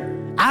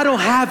Savior. I don't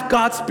have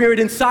God's Spirit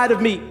inside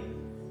of me.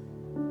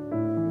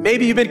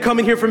 Maybe you've been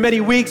coming here for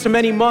many weeks or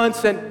many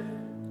months and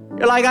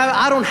you're like,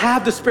 I don't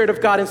have the Spirit of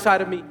God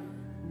inside of me.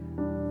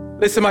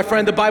 Listen, my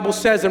friend, the Bible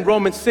says in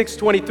Romans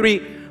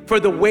 6:23,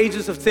 for the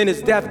wages of sin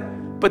is death,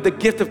 but the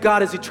gift of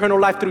God is eternal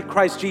life through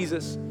Christ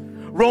Jesus.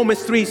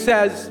 Romans 3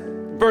 says,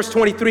 verse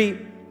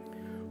 23,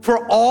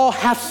 for all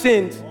have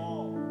sinned.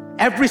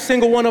 Every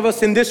single one of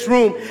us in this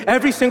room,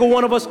 every single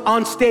one of us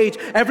on stage,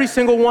 every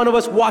single one of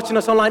us watching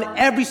us online,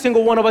 every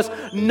single one of us,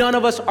 none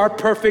of us are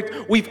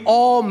perfect. We've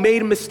all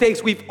made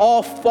mistakes. We've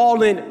all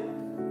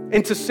fallen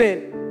into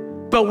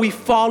sin, but we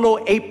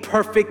follow a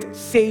perfect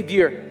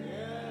Savior.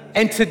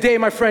 And today,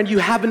 my friend, you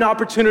have an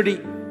opportunity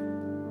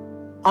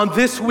on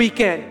this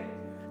weekend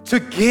to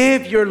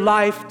give your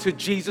life to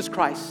Jesus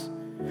Christ,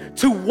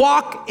 to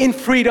walk in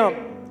freedom.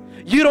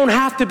 You don't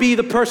have to be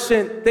the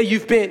person that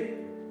you've been.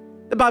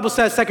 The Bible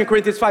says, 2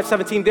 Corinthians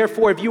 5:17,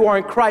 therefore, if you are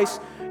in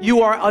Christ,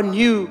 you are a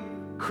new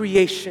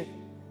creation.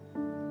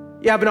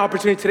 You have an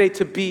opportunity today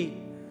to be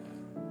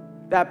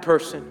that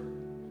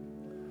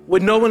person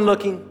with no one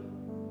looking.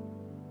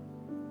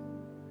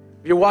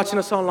 If you're watching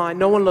us online,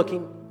 no one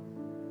looking.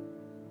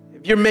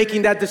 If you're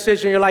making that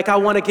decision, you're like, I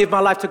want to give my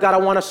life to God. I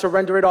want to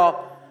surrender it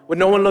all. With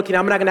no one looking,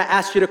 I'm not going to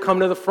ask you to come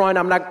to the front.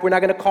 We're not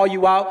going to call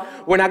you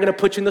out. We're not going to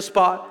put you in the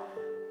spot.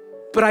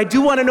 But I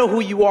do want to know who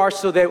you are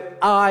so that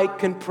I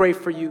can pray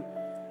for you.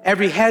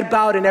 Every head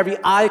bowed and every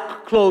eye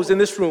closed in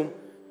this room.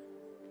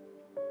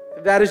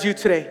 If that is you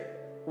today,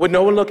 with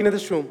no one looking in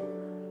this room,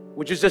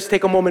 would you just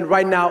take a moment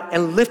right now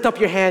and lift up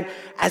your hand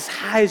as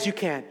high as you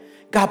can?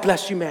 God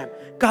bless you, ma'am.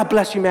 God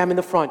bless you, ma'am, in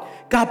the front.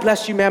 God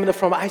bless you, ma'am, in the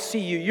front. I see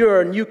you.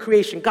 You're a new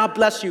creation. God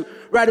bless you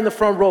right in the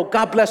front row.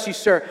 God bless you,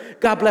 sir.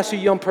 God bless you,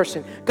 young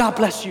person. God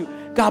bless you.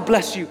 God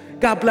bless you.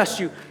 God bless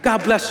you.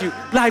 God bless you.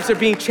 Lives are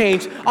being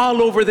changed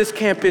all over this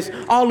campus,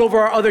 all over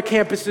our other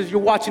campuses. You're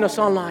watching us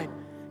online.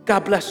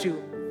 God bless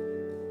you.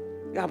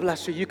 God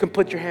bless you. You can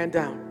put your hand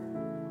down.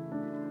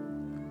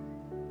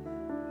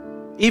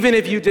 Even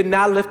if you did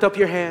not lift up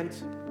your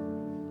hands,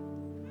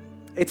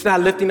 it's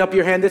not lifting up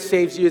your hand that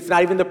saves you. It's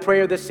not even the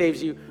prayer that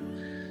saves you,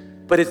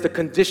 but it's the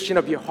condition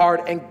of your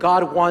heart. And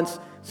God wants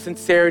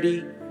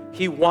sincerity.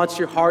 He wants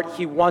your heart.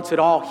 He wants it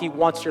all. He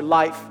wants your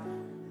life.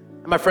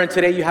 And my friend,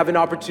 today you have an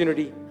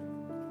opportunity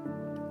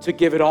to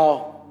give it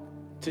all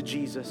to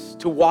Jesus,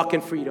 to walk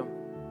in freedom.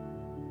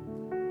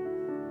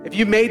 If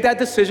you made that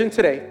decision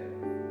today,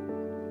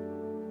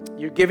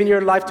 you're giving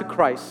your life to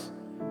Christ,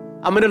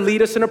 I'm going to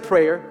lead us in a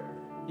prayer.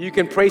 You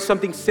can pray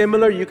something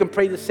similar. You can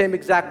pray the same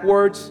exact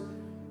words.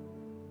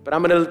 But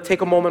I'm going to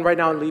take a moment right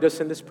now and lead us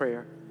in this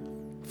prayer.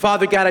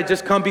 Father God, I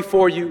just come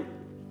before you,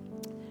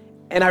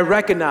 and I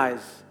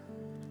recognize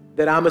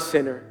that I'm a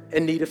sinner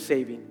in need of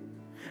saving.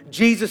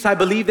 Jesus, I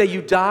believe that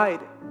you died,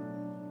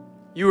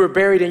 you were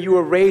buried, and you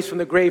were raised from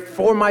the grave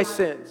for my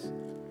sins.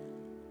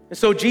 And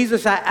so,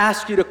 Jesus, I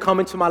ask you to come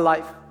into my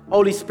life.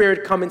 Holy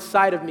Spirit, come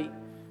inside of me.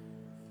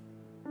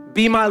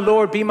 Be my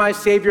Lord, be my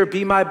Savior,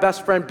 be my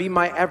best friend, be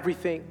my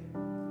everything.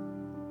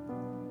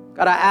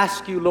 God, I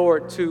ask you,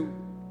 Lord, to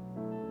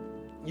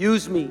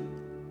use me.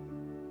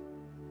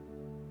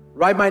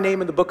 Write my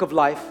name in the book of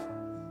life.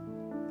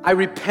 I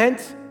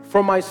repent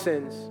for my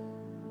sins.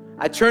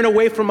 I turn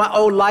away from my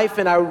old life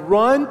and I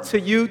run to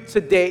you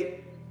today.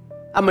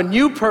 I'm a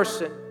new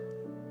person.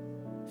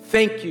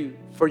 Thank you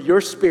for your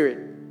Spirit,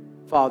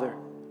 Father.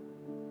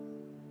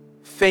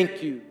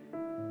 Thank you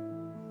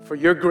for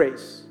your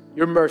grace,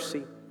 your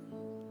mercy.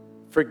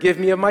 Forgive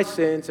me of my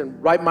sins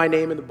and write my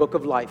name in the book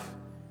of life.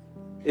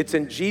 It's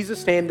in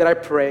Jesus' name that I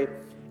pray.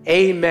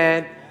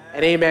 Amen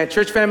and amen.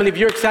 Church family, if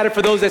you're excited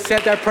for those that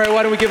said that prayer,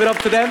 why don't we give it up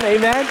to them?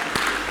 Amen.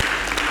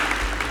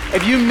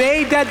 If you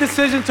made that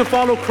decision to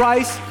follow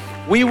Christ,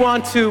 we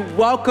want to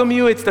welcome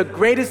you. It's the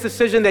greatest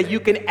decision that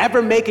you can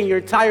ever make in your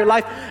entire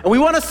life. And we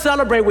want to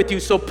celebrate with you.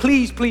 So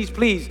please, please,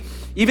 please,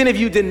 even if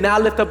you did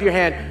not lift up your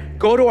hand,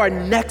 go to our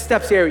Next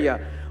Steps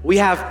area. We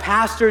have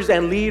pastors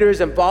and leaders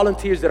and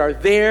volunteers that are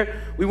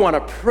there. We want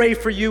to pray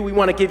for you. We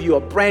want to give you a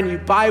brand new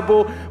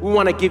Bible. We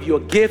want to give you a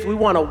gift. We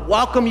want to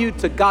welcome you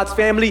to God's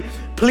family.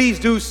 Please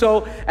do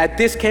so at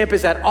this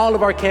campus, at all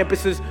of our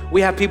campuses.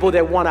 We have people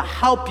that want to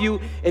help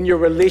you in your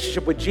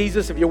relationship with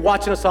Jesus. If you're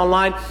watching us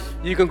online,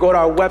 you can go to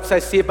our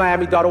website,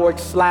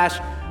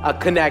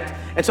 cfmiami.org/connect.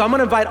 And so I'm going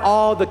to invite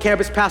all the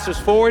campus pastors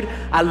forward.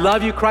 I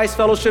love you, Christ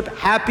Fellowship.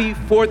 Happy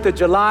 4th of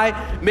July.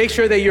 Make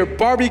sure that you're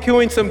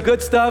barbecuing some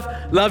good stuff.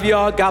 Love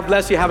y'all. God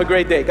bless you. Have a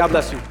great day. God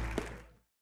bless you.